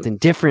do something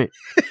different.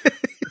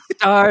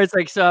 Stars,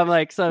 like, so I'm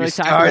like, so I'm like,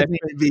 stars need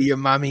to be your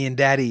mommy and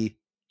daddy.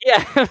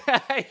 Yeah.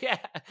 Yeah.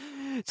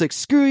 It's like,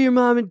 screw your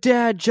mom and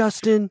dad,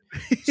 Justin.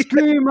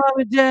 Screw your mom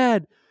and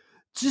dad.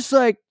 It's just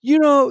like,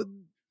 you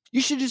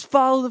should just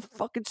follow the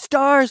fucking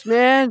stars,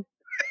 man.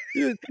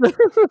 So,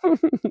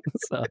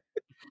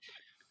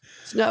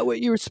 it's not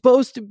what you were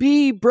supposed to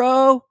be,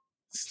 bro.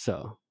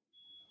 So,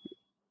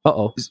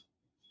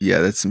 yeah,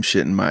 that's some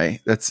shit in my.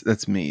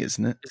 That's me,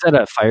 isn't it? Is that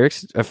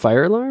a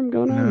fire alarm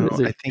going on? No,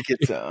 I think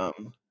it's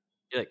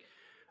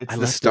it's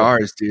the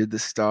stars, dude. The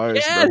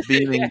stars, they're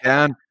beaming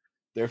down.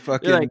 They're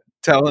fucking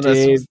telling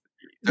Dave, us.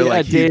 They're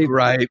like, he's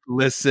right.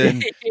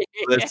 Listen.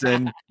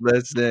 The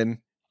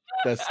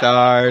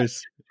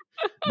stars.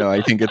 No,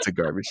 I think it's a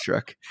garbage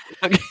truck.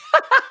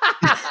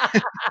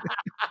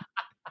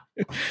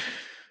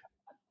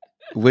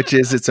 which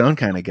is its own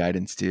kind of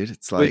guidance, dude.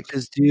 It's like, Which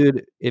is,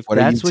 dude, if what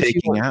are you that's what you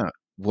taking want, out?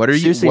 What are you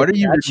seriously, what if are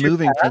you that's your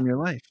removing path- from your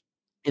life?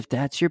 if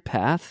that's your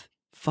path,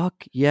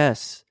 fuck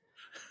yes,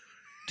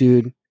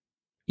 dude.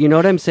 You know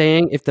what I'm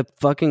saying? If the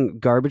fucking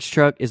garbage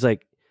truck is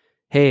like,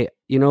 hey,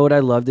 you know what I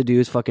love to do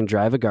is fucking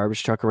drive a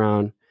garbage truck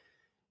around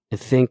and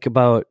think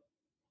about,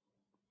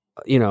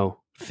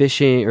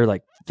 fishing, or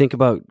like think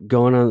about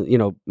going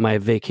on, my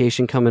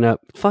vacation coming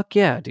up. Fuck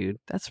yeah, dude.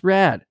 That's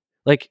rad.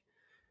 Like,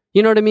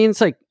 you know what I mean?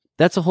 It's like,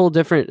 that's a whole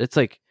different, it's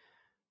like,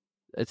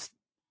 it's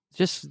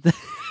just.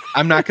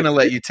 I'm not going to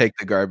let you take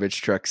the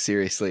garbage truck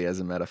seriously as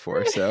a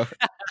metaphor. So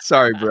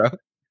sorry, bro.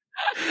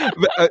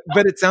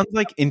 But it sounds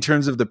like, in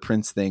terms of the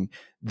Prince thing,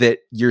 that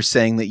you're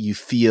saying that you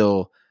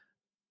feel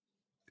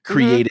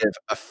creative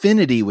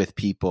affinity with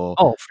people.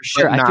 Oh, for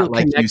sure. But not I feel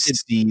like connected.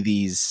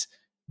 you see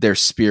their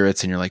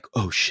spirits and you're like,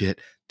 oh shit,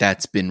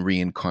 that's been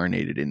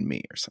reincarnated in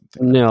me or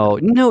something. No,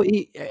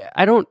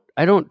 I don't.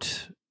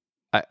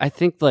 I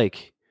think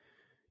like,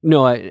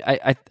 no,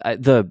 I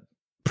the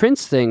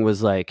Prince thing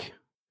was like,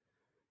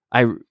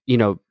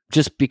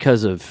 just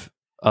because of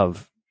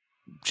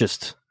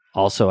just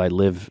also I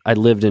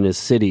lived in his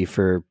city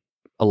for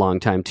a long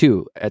time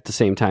too, at the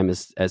same time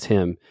as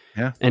him.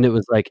 Yeah. And it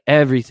was like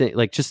everything,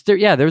 like just there.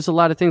 Yeah. There was a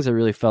lot of things I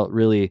really felt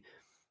really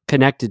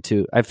connected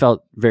to. I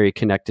felt very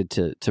connected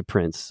to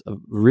Prince,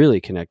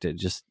 really connected.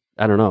 Just,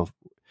 I don't know,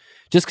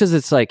 just cause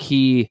it's like,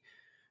 he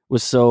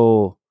was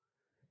so,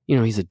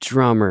 he's a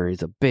drummer, he's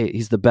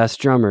the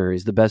best drummer,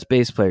 he's the best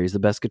bass player, he's the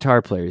best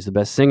guitar player, he's the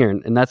best singer.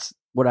 And that's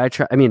what I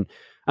try. I mean,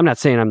 I'm not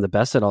saying I'm the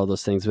best at all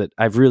those things, but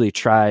I've really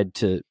tried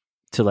to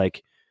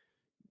like,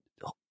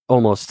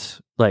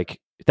 almost like,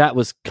 that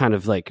was kind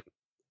of a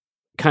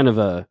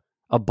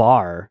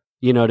bar,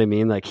 you know what I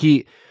mean? Like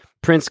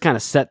Prince kind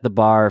of set the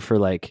bar for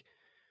like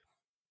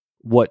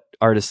what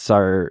artists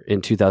are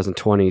in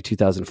 2020,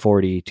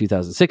 2040,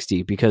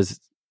 2060, because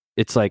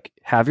it's like,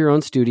 have your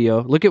own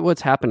studio. Look at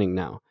what's happening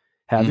now.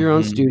 Have your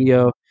own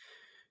studio,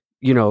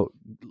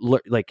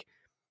 like,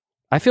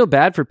 I feel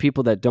bad for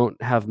people that don't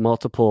have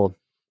multiple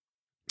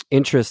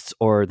interests,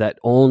 or that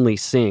only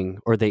sing,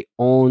 or they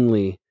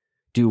only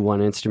do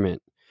one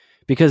instrument,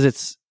 because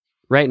it's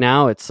right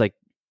now, it's like,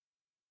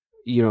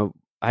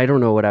 I don't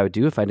know what I would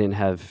do if I didn't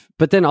have,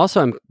 but then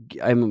also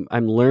I'm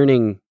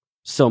learning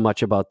so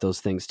much about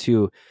those things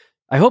too.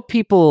 I hope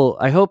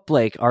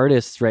like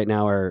artists right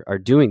now are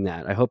doing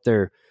that. I hope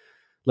they're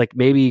like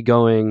maybe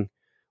going,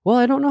 well,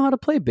 I don't know how to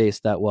play bass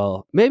that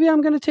well. Maybe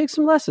I'm going to take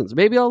some lessons.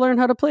 Maybe I'll learn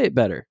how to play it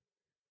better.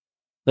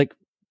 Like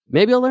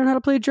maybe I'll learn how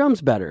to play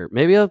drums better.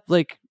 Maybe I'll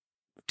like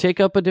take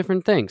up a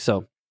different thing.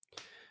 So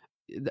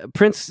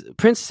Prince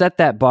set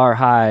that bar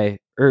high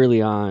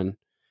early on.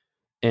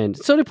 And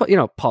so did,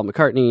 Paul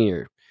McCartney,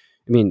 or,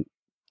 I mean,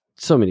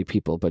 so many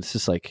people, but it's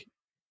just like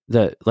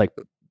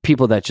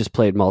people that just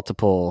played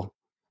multiple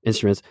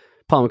instruments.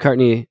 Paul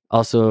McCartney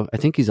also, I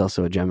think he's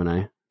also a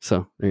Gemini.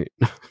 So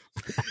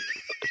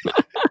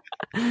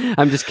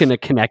I'm just going to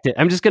connect it.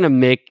 I'm just going to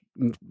make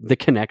the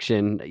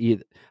connection,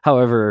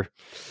 however,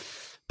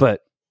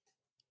 but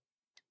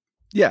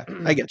yeah,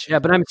 I get you. Yeah,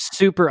 but I'm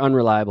super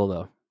unreliable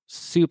though.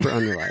 Super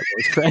unreliable.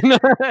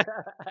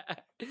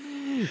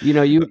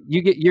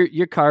 You get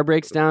your car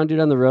breaks down, dude,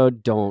 on the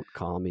road. Don't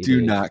call me. Do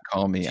Dave. not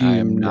call me. I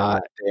am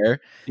not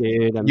there.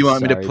 Dude, you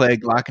want me to play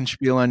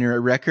Glockenspiel on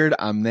your record?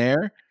 I'm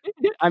there.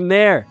 I'm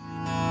there.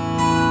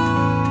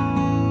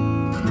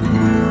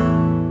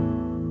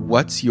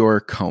 What's your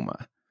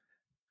coma?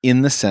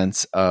 In the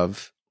sense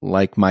of,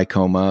 like, my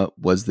coma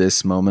was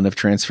this moment of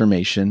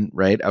transformation,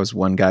 right? I was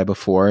one guy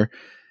before,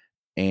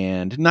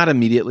 and not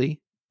immediately,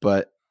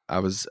 but I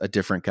was a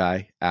different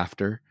guy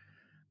after.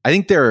 I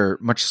think there are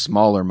much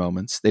smaller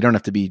moments. They don't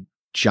have to be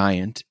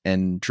giant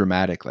and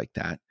dramatic like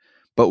that.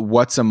 But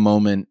what's a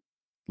moment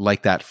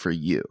like that for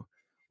you,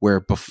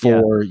 where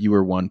before you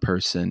were one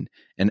person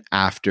and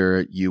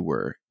after you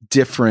were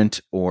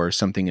different, or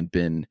something had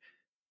been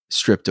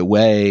stripped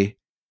away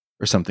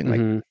or something like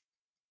that?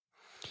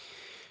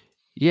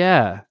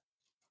 Yeah.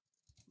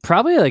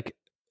 Probably like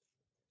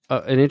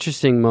an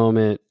interesting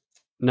moment,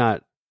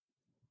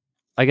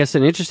 I guess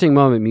an interesting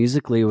moment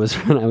musically was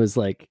when I was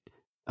like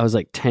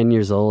 10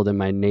 years old, and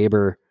my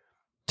neighbor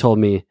told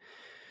me,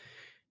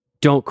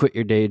 don't quit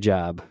your day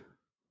job.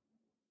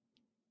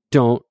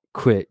 Don't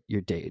quit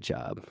your day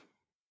job.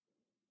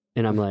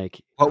 And I'm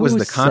like, what was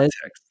the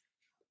context?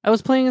 I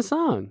was playing a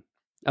song.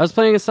 I was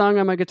playing a song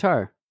on my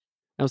guitar.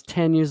 I was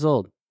 10 years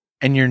old.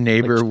 And your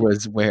neighbor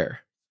was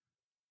where?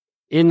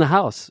 In the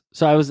house.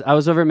 So I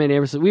was over at my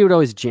neighbor's. We would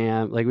always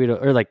jam, like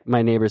or like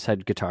my neighbors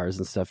had guitars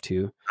and stuff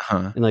too.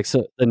 And like,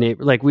 so the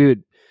neighbor, like we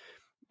would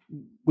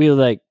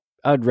like,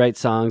 I would write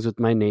songs with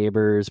my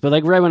neighbors, but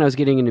like right when I was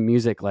getting into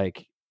music,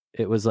 like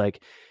it was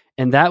like,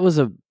 and that was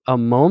a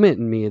moment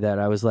in me that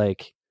I was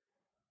like,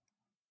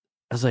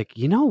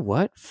 you know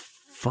what?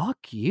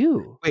 Fuck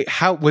you. Wait,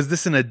 how was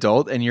this an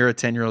adult and you're a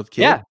 10-year-old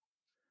kid? Yeah.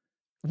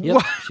 Yep.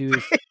 What? She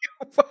was.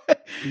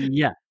 What?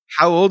 Yeah.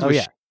 How old was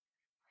she?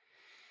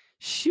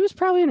 She was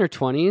probably in her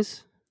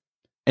 20s.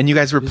 And you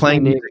guys were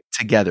playing music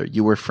together.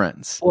 You were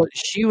friends. Well,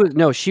 she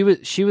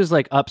was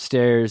like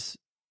upstairs,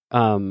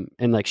 and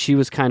like she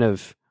was kind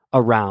of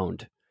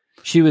around.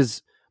 She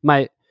was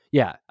I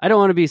don't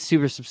want to be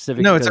super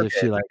specific No, because it's if okay,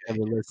 she it's like okay.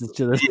 ever listens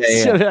to this,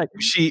 Yeah. she'll be like,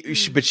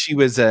 But she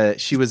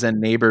was a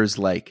neighbor's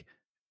like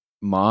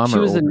mom she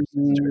or was a older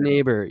sister?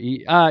 neighbor,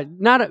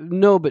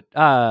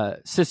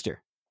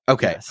 sister.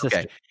 Okay, Yeah, sister.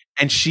 okay.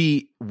 And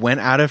she went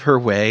out of her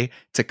way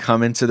to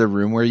come into the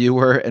room where you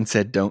were and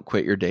said, "Don't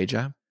quit your day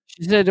job."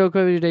 She said, "Don't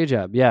quit your day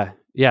job." Yeah,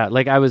 yeah.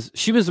 Like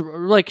she was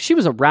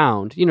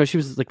around. You know, she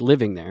was like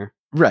living there.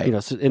 Right. You know,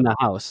 so in the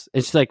house.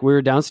 And she's like, we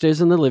were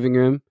downstairs in the living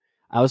room.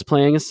 I was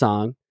playing a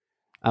song.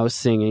 I was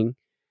singing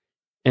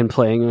and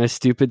playing my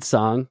stupid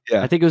song.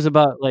 Yeah. I think it was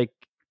about like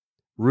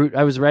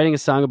I was writing a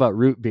song about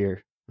root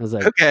beer. I was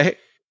like, Okay.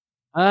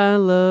 I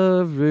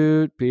love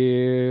root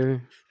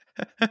beer.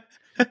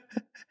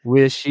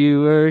 Wish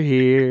you were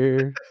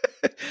here.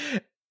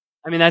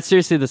 I mean, that's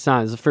seriously the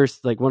song. It's the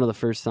first, like one of the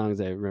first songs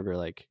I remember,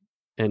 like,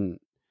 and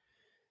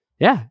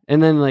yeah.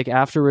 And then like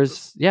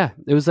afterwards, yeah,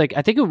 it was like,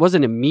 I think it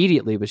wasn't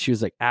immediately, but she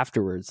was like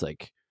afterwards,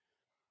 like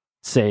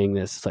saying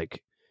this,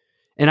 like,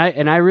 and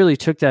I really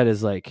took that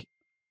as like,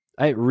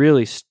 it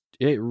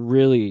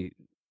really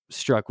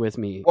struck with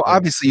me. Well, like,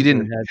 obviously you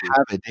didn't heavy.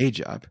 have a day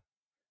job,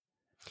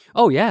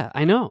 Oh yeah,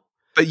 I know.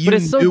 but you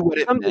it's knew what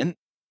it meant,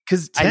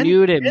 because I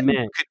knew what it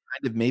meant. Could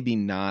kind of maybe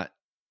not.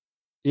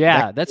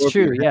 Yeah, that's over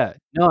your true. Yeah.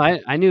 No,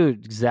 I knew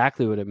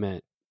exactly what it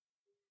meant.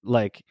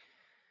 Like,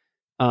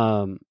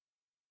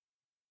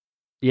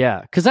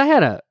 yeah, because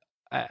I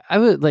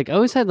would like, I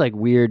always had like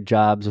weird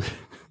jobs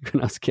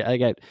when I was a kid. I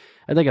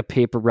had like a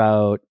paper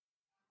route,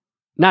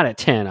 not at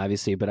 10,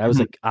 obviously, but I was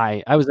like,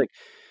 I was like,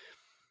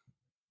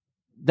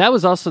 that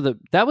was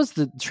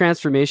the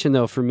transformation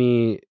though for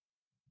me.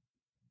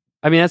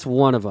 I mean, that's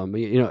one of them,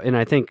 you know, and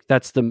I think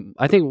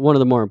one of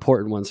the more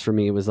important ones for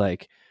me was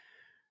like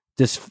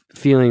this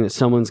feeling that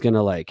someone's going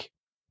to like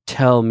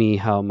tell me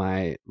how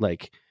my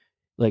like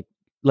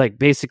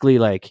basically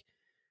like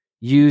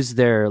use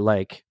their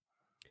like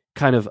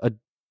kind of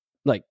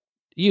like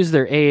use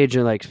their age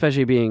and like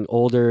especially being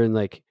older and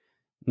like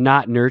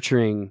not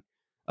nurturing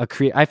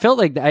I felt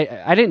like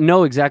I didn't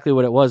know exactly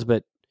what it was,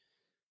 but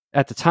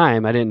at the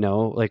time I didn't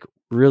know like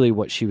really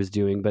what she was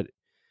doing, but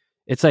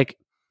it's like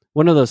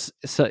one of those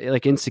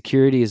like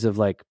insecurities of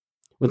like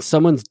when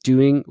someone's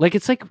doing like,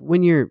 it's like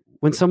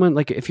when someone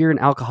like if you're an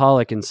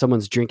alcoholic and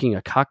someone's drinking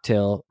a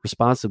cocktail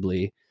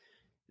responsibly,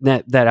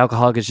 that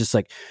alcoholic is just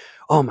like,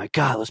 oh my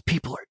God, those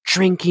people are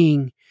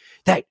drinking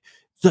that,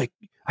 like,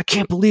 I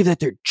can't believe that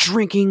they're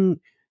drinking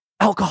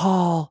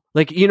alcohol.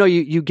 Like, you know,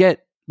 you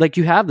get like,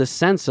 you have the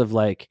sense of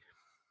like,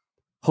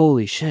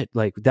 holy shit,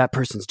 like that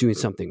person's doing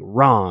something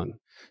wrong.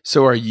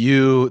 So are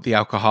you the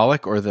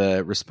alcoholic or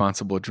the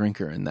responsible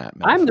drinker in that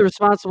metaphor? I'm the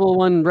responsible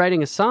one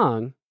writing a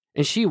song,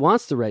 and she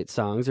wants to write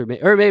songs, or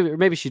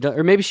maybe she does,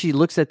 or maybe she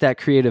looks at that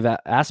creative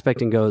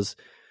aspect and goes,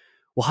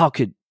 well, how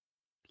could,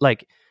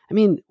 like, I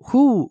mean,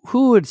 who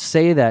would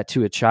say that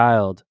to a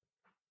child?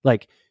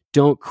 Like,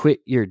 don't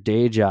quit your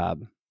day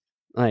job.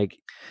 Like,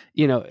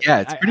 you know, Yeah,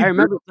 it's pretty I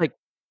remember like,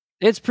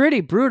 it's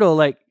pretty brutal.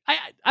 Like,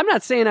 I'm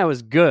not saying I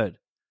was good.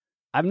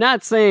 I'm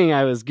not saying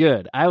I was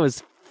good. I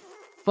was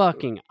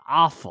fucking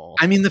awful.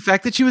 I mean, the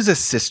fact that she was a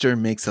sister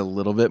makes a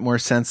little bit more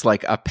sense.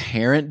 Like a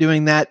parent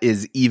doing that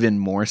is even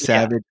more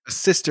savage. Yeah. A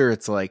sister,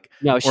 it's like,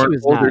 no, she or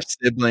was an older not.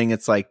 sibling,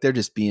 it's like they're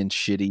just being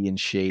shitty and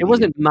shady. It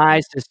wasn't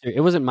my sister.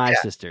 It wasn't my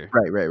sister.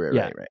 Right.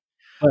 Yeah.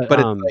 But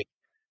it's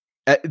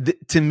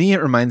like, to me,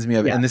 it reminds me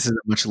of, and this is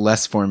a much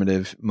less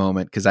formative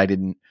moment because I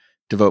didn't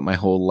devote my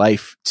whole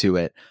life to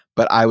it,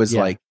 but I was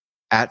like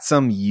at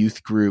some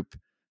youth group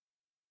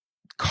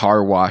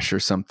car wash or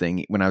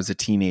something when I was a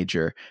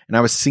teenager, and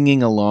I was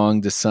singing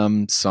along to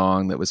some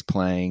song that was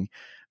playing,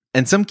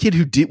 and some kid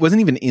who wasn't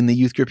even in the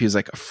youth group, he was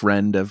like a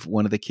friend of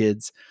one of the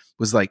kids,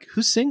 was like,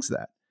 who sings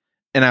that?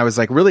 And I was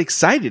like really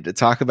excited to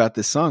talk about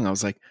this song. I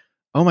was like,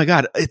 oh my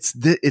God, it's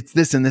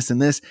this and this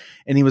and this.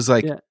 And he was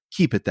like,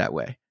 keep it that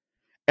way.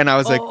 And I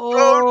was like,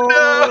 oh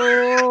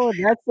no,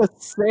 that's the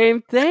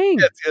same thing.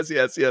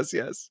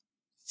 Yes.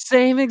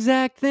 Same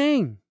exact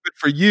thing. But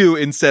for you,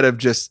 instead of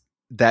just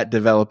that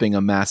developing a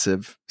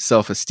massive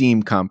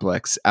self-esteem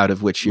complex out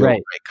of which you'll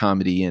write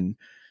comedy in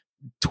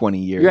 20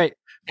 years. Right.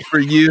 For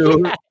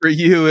you,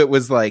 it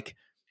was like,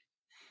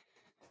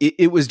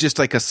 it was just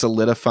like a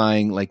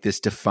solidifying, like this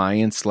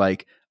defiance,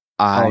 like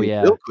I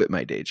will quit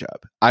my day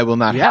job. I will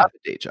not have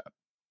a day job.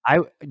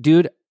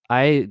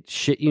 I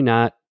shit you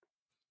not.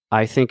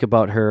 I think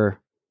about her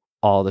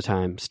all the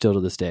time, still to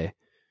this day.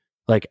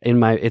 Like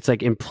it's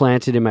like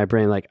implanted in my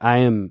brain. Like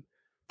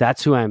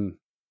that's who I'm.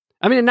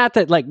 I mean, not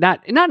that like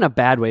not in a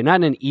bad way, not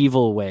in an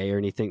evil way or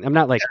anything. I'm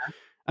not like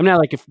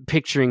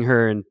picturing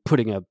her and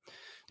putting an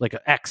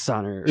X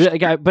on her.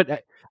 But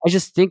I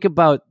just think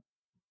about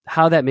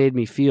how that made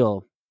me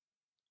feel,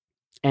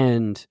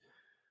 and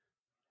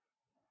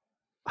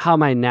how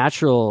my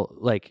natural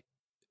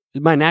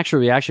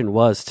reaction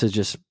was to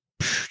just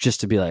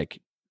to be like,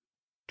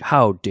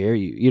 how dare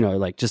you? You know,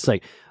 like just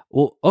like,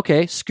 well,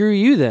 okay, screw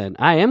you then.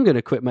 I am going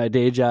to quit my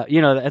day job.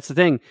 You know, that's the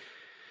thing.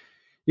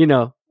 you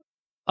know,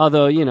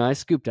 although, you know, I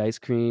scooped ice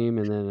cream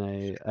and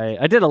then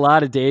I did a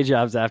lot of day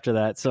jobs after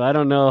that. So I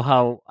don't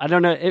know.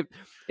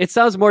 It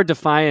sounds more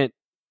defiant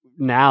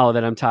now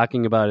that I'm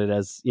talking about it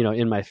as, you know,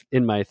 in my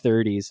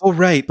 30s. Oh,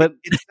 right. But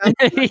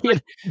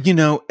you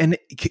know, and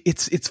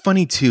it's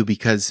funny too,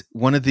 because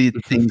one of the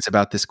things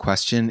about this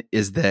question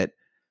is that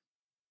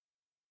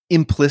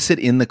implicit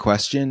in the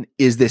question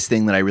is this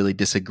thing that I really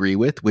disagree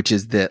with, which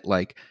is that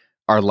like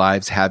our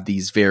lives have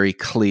these very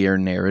clear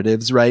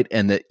narratives, right?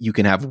 And that you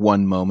can have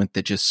one moment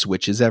that just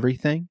switches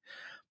everything.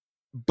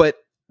 But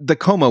the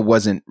coma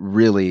wasn't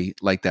really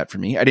like that for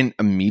me. I didn't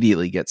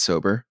immediately get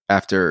sober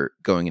after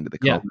going into the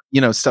coma, you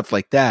know, stuff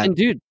like that. And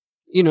dude,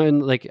 you know,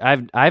 and like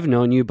I've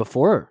known you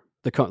before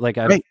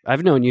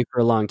I've known you for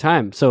a long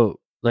time. So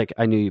like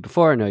I knew you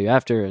before, I know you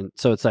after. And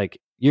so it's like,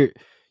 you're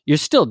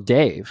still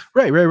Dave.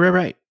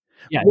 Right.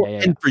 Yeah,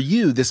 well, And for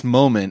you, this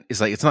moment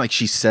is like, it's not like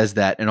she says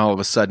that and all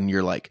of a sudden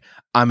you're like,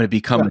 I'm going to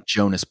become a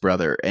Jonas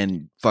brother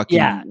and fucking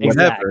whatever.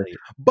 Exactly.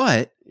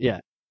 But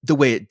the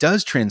way it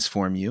does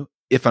transform you,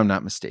 if I'm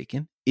not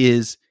mistaken,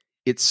 is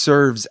it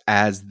serves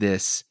as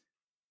this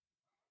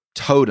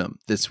totem,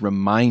 this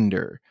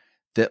reminder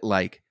that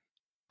like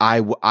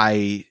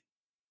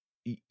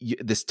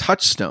this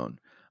touchstone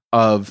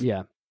of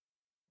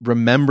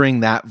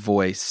remembering that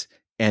voice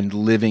and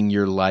living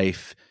your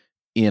life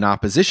in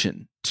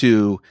opposition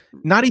to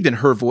not even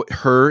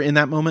her in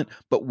that moment,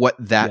 but what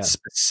that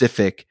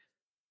specific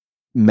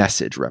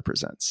message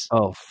represents.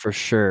 Oh, for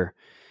sure.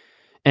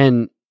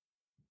 And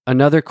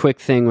another quick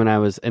thing when I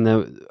was in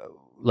the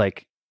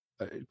like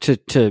to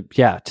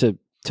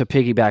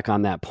piggyback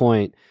on that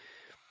point,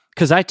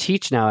 because I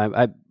teach now.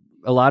 I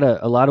a lot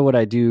of what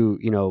I do,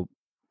 you know,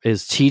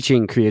 is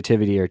teaching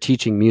creativity or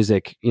teaching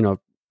music, you know,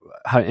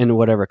 how, in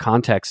whatever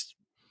context,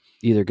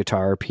 either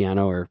guitar or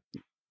piano or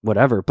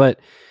whatever.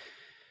 But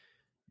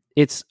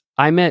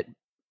I met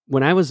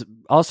when I was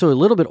also a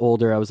little bit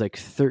older. I was like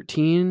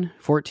 13,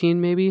 14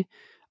 maybe.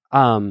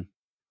 I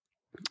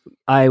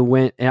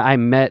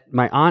met,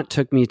 my aunt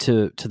took me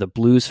to the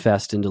Blues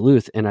Fest in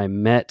Duluth, and I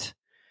met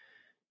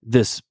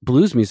this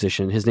blues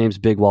musician. His name's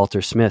Big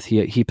Walter Smith.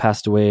 He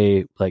passed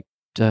away like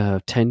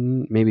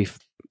 10, maybe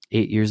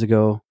 8 years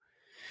ago.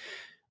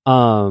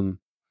 And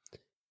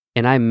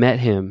I met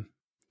him,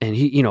 and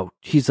he, you know,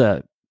 he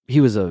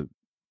was a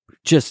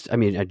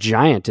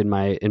giant in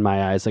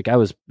my eyes. Like I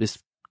was this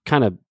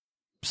kind of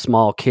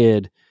small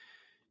kid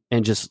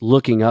and just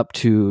looking up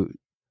to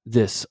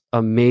this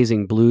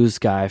amazing blues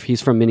guy.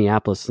 He's from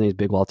Minneapolis. His name's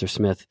Big Walter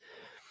Smith.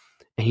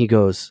 And he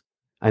goes,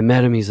 I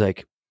met him. He's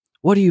like,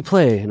 what do you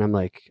play? And I'm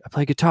like, I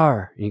play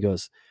guitar. And he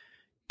goes,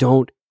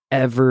 don't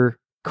ever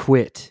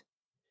quit.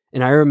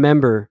 And I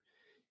remember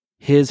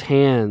his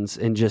hands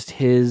and just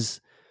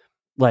his,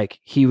 like,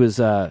 he was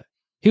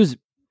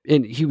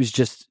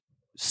just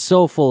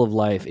so full of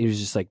life. He was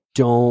just like,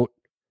 don't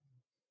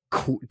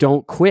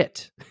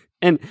quit.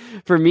 And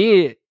for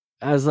me,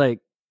 I was like,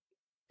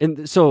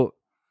 and so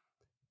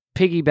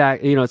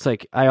piggyback, you know, it's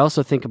like, I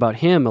also think about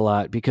him a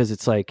lot because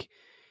it's like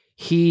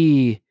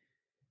he,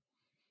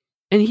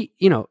 you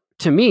know,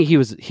 to me, he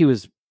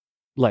was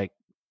like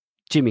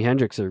Jimi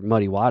Hendrix or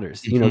Muddy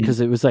Waters, you know,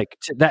 because it was like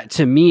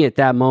to me at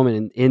that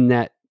moment in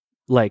that,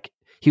 like,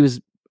 he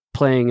was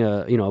playing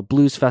a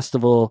blues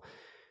festival,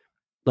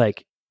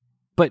 like,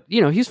 but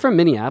you know, he's from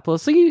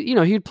Minneapolis, so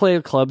he'd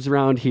play clubs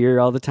around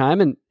here all the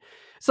time, and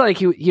it's not like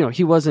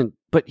he wasn't,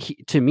 but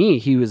to me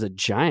he was a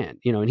giant,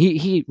 you know, and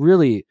he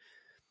really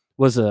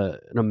was an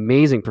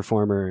amazing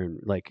performer and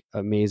like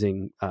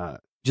amazing,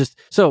 just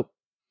so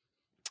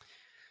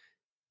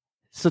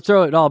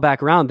throw it all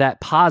back around. That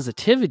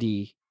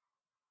positivity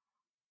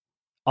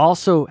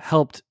also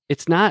helped.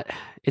 It's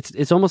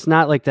almost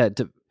not like that.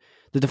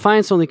 The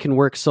defiance only can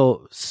work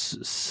so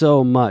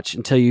much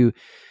until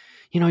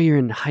you're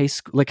in high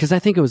school. Like, cause I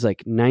think it was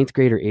like 9th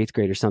grade or 8th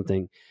grade or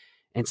something.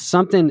 And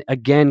something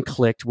again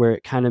clicked where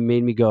it kind of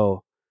made me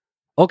go,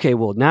 okay,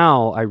 well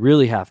now I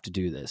really have to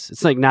do this.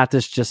 It's like,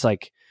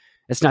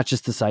 it's not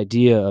just this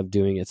idea of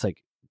doing it. It's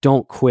like,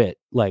 don't quit.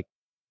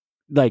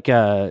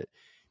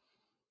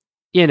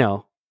 You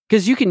know,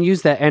 because you can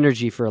use that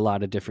energy for a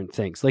lot of different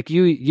things. Like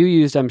you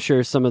used, I'm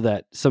sure, some of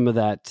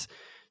that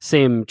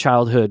same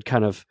childhood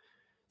kind of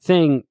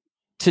thing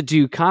to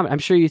do comedy. I'm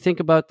sure you think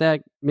about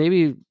that,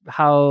 maybe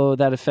how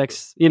that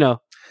affects, you know.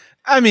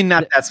 I mean,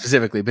 not that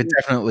specifically, but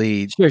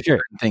definitely sure.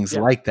 things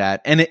like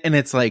that. And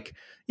it's like,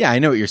 yeah, I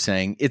know what you're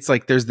saying. It's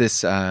like there's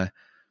this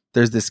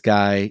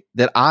guy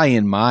that I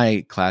in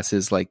my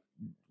classes like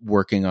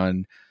working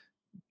on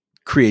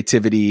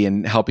creativity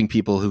and helping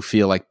people who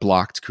feel like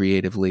blocked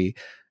creatively.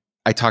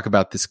 I talk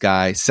about this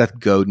guy, Seth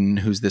Godin,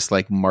 who's this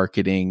like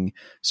marketing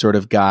sort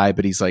of guy,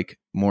 but he's like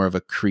more of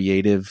a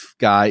creative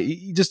guy.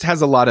 He just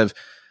has a lot of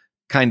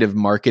kind of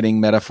marketing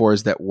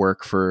metaphors that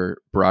work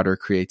for broader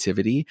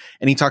creativity.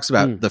 And he talks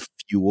about the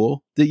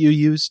fuel that you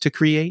use to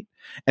create.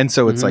 And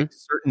so it's like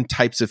certain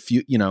types of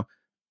fuel, you know,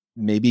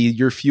 maybe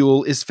your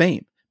fuel is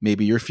fame.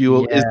 Maybe your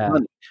fuel is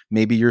money.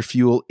 Maybe your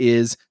fuel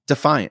is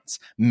defiance.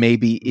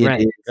 Maybe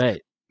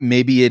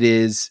it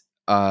is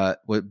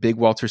what Big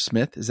Walter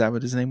Smith, is that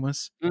what his name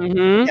was?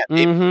 Mm-hmm. Yeah,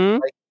 maybe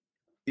like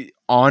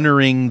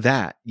honoring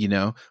that,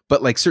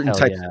 but like certain Hell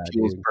types yeah, of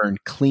fuels dude. burn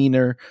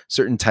cleaner.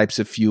 Certain types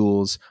of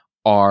fuels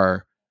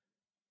are,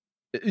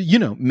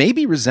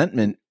 maybe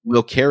resentment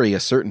will carry a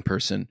certain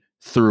person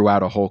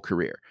throughout a whole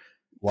career.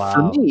 Wow.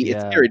 For me, yeah.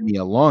 it's carried me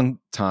a long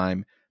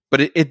time,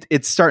 but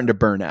it's starting to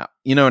burn out.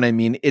 You know what I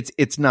mean?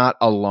 It's not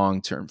a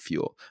long-term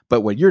fuel,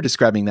 but what you're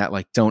describing, that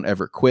like don't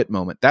ever quit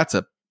moment, that's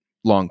a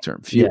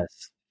long-term fuel.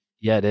 Yes.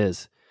 Yeah, it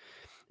is.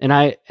 And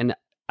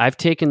I've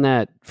taken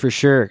that for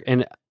sure.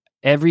 And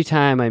every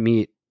time I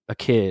meet a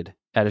kid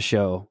at a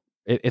show,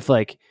 if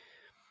like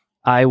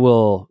I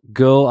will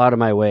go out of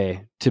my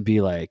way to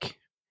be like,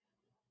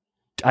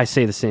 I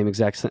say the same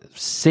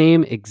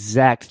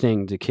exact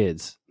thing to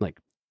kids, like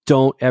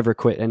don't ever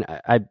quit. And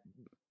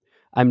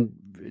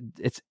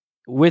it's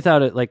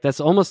without it, like that's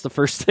almost the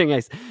first thing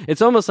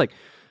it's almost like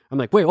I'm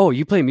like, wait, oh,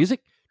 you play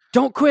music?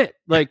 Don't quit.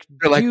 Like,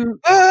 like,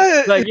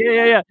 like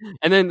yeah.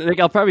 And then like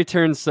I'll probably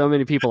turn so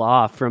many people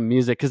off from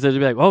music because they'll be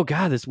like, oh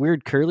god, this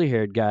weird curly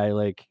haired guy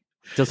like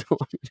doesn't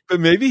want me to. But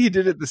maybe he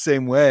did it the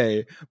same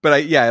way. But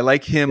I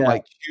like him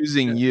like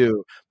choosing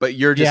you, but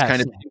you're just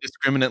kind of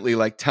indiscriminately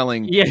like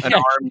telling an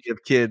army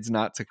of kids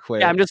not to quit.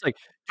 Yeah, I'm just like,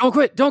 don't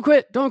quit, don't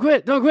quit, don't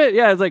quit, don't quit.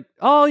 Yeah, it's like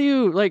all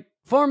you like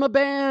form a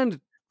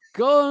band,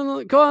 go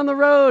on the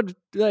road,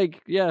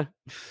 like the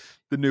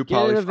new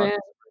Polyphonic.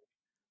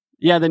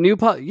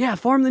 Yeah,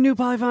 form the new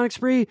Polyphonic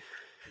Spree.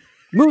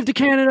 Move to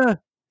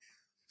Canada.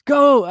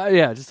 Go.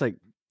 Just like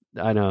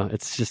I know,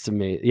 it's just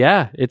amazing.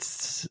 Yeah,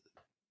 it's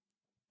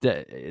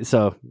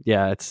so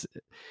yeah. It's.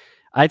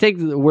 I think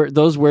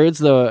those words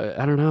though.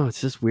 I don't know. It's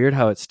just weird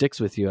how it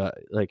sticks with you.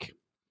 Like,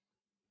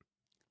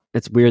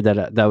 it's weird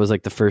that that was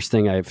like the first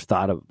thing I've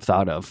thought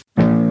of.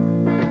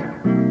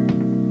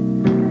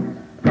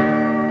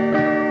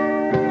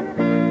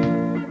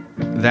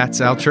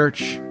 That's Al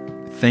Church.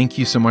 Thank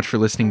you so much for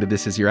listening to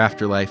This Is Your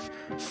Afterlife.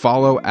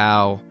 Follow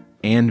Al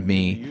and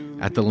me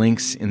at the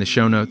links in the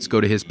show notes.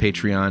 Go to his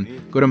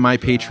Patreon. Go to my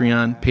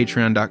Patreon,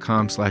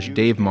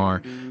 patreon.com/Dave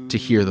Marr, to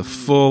hear the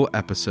full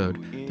episode.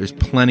 There's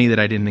plenty that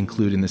I didn't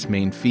include in this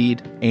main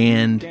feed.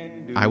 And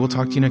I will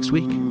talk to you next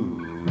week.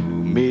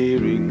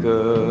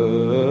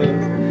 Miracles,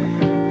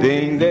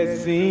 thing that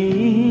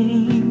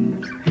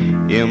seems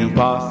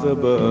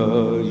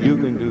impossible, you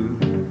can do.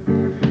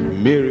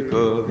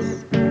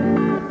 Miracles,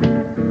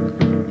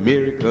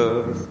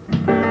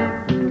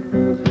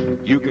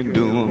 you can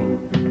do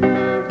them.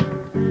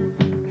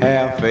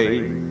 Have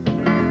faith,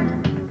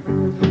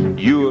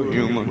 you're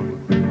human,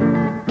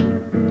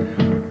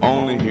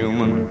 only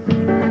human,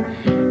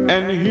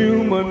 and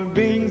human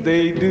beings,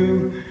 they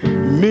do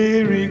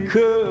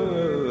miracles.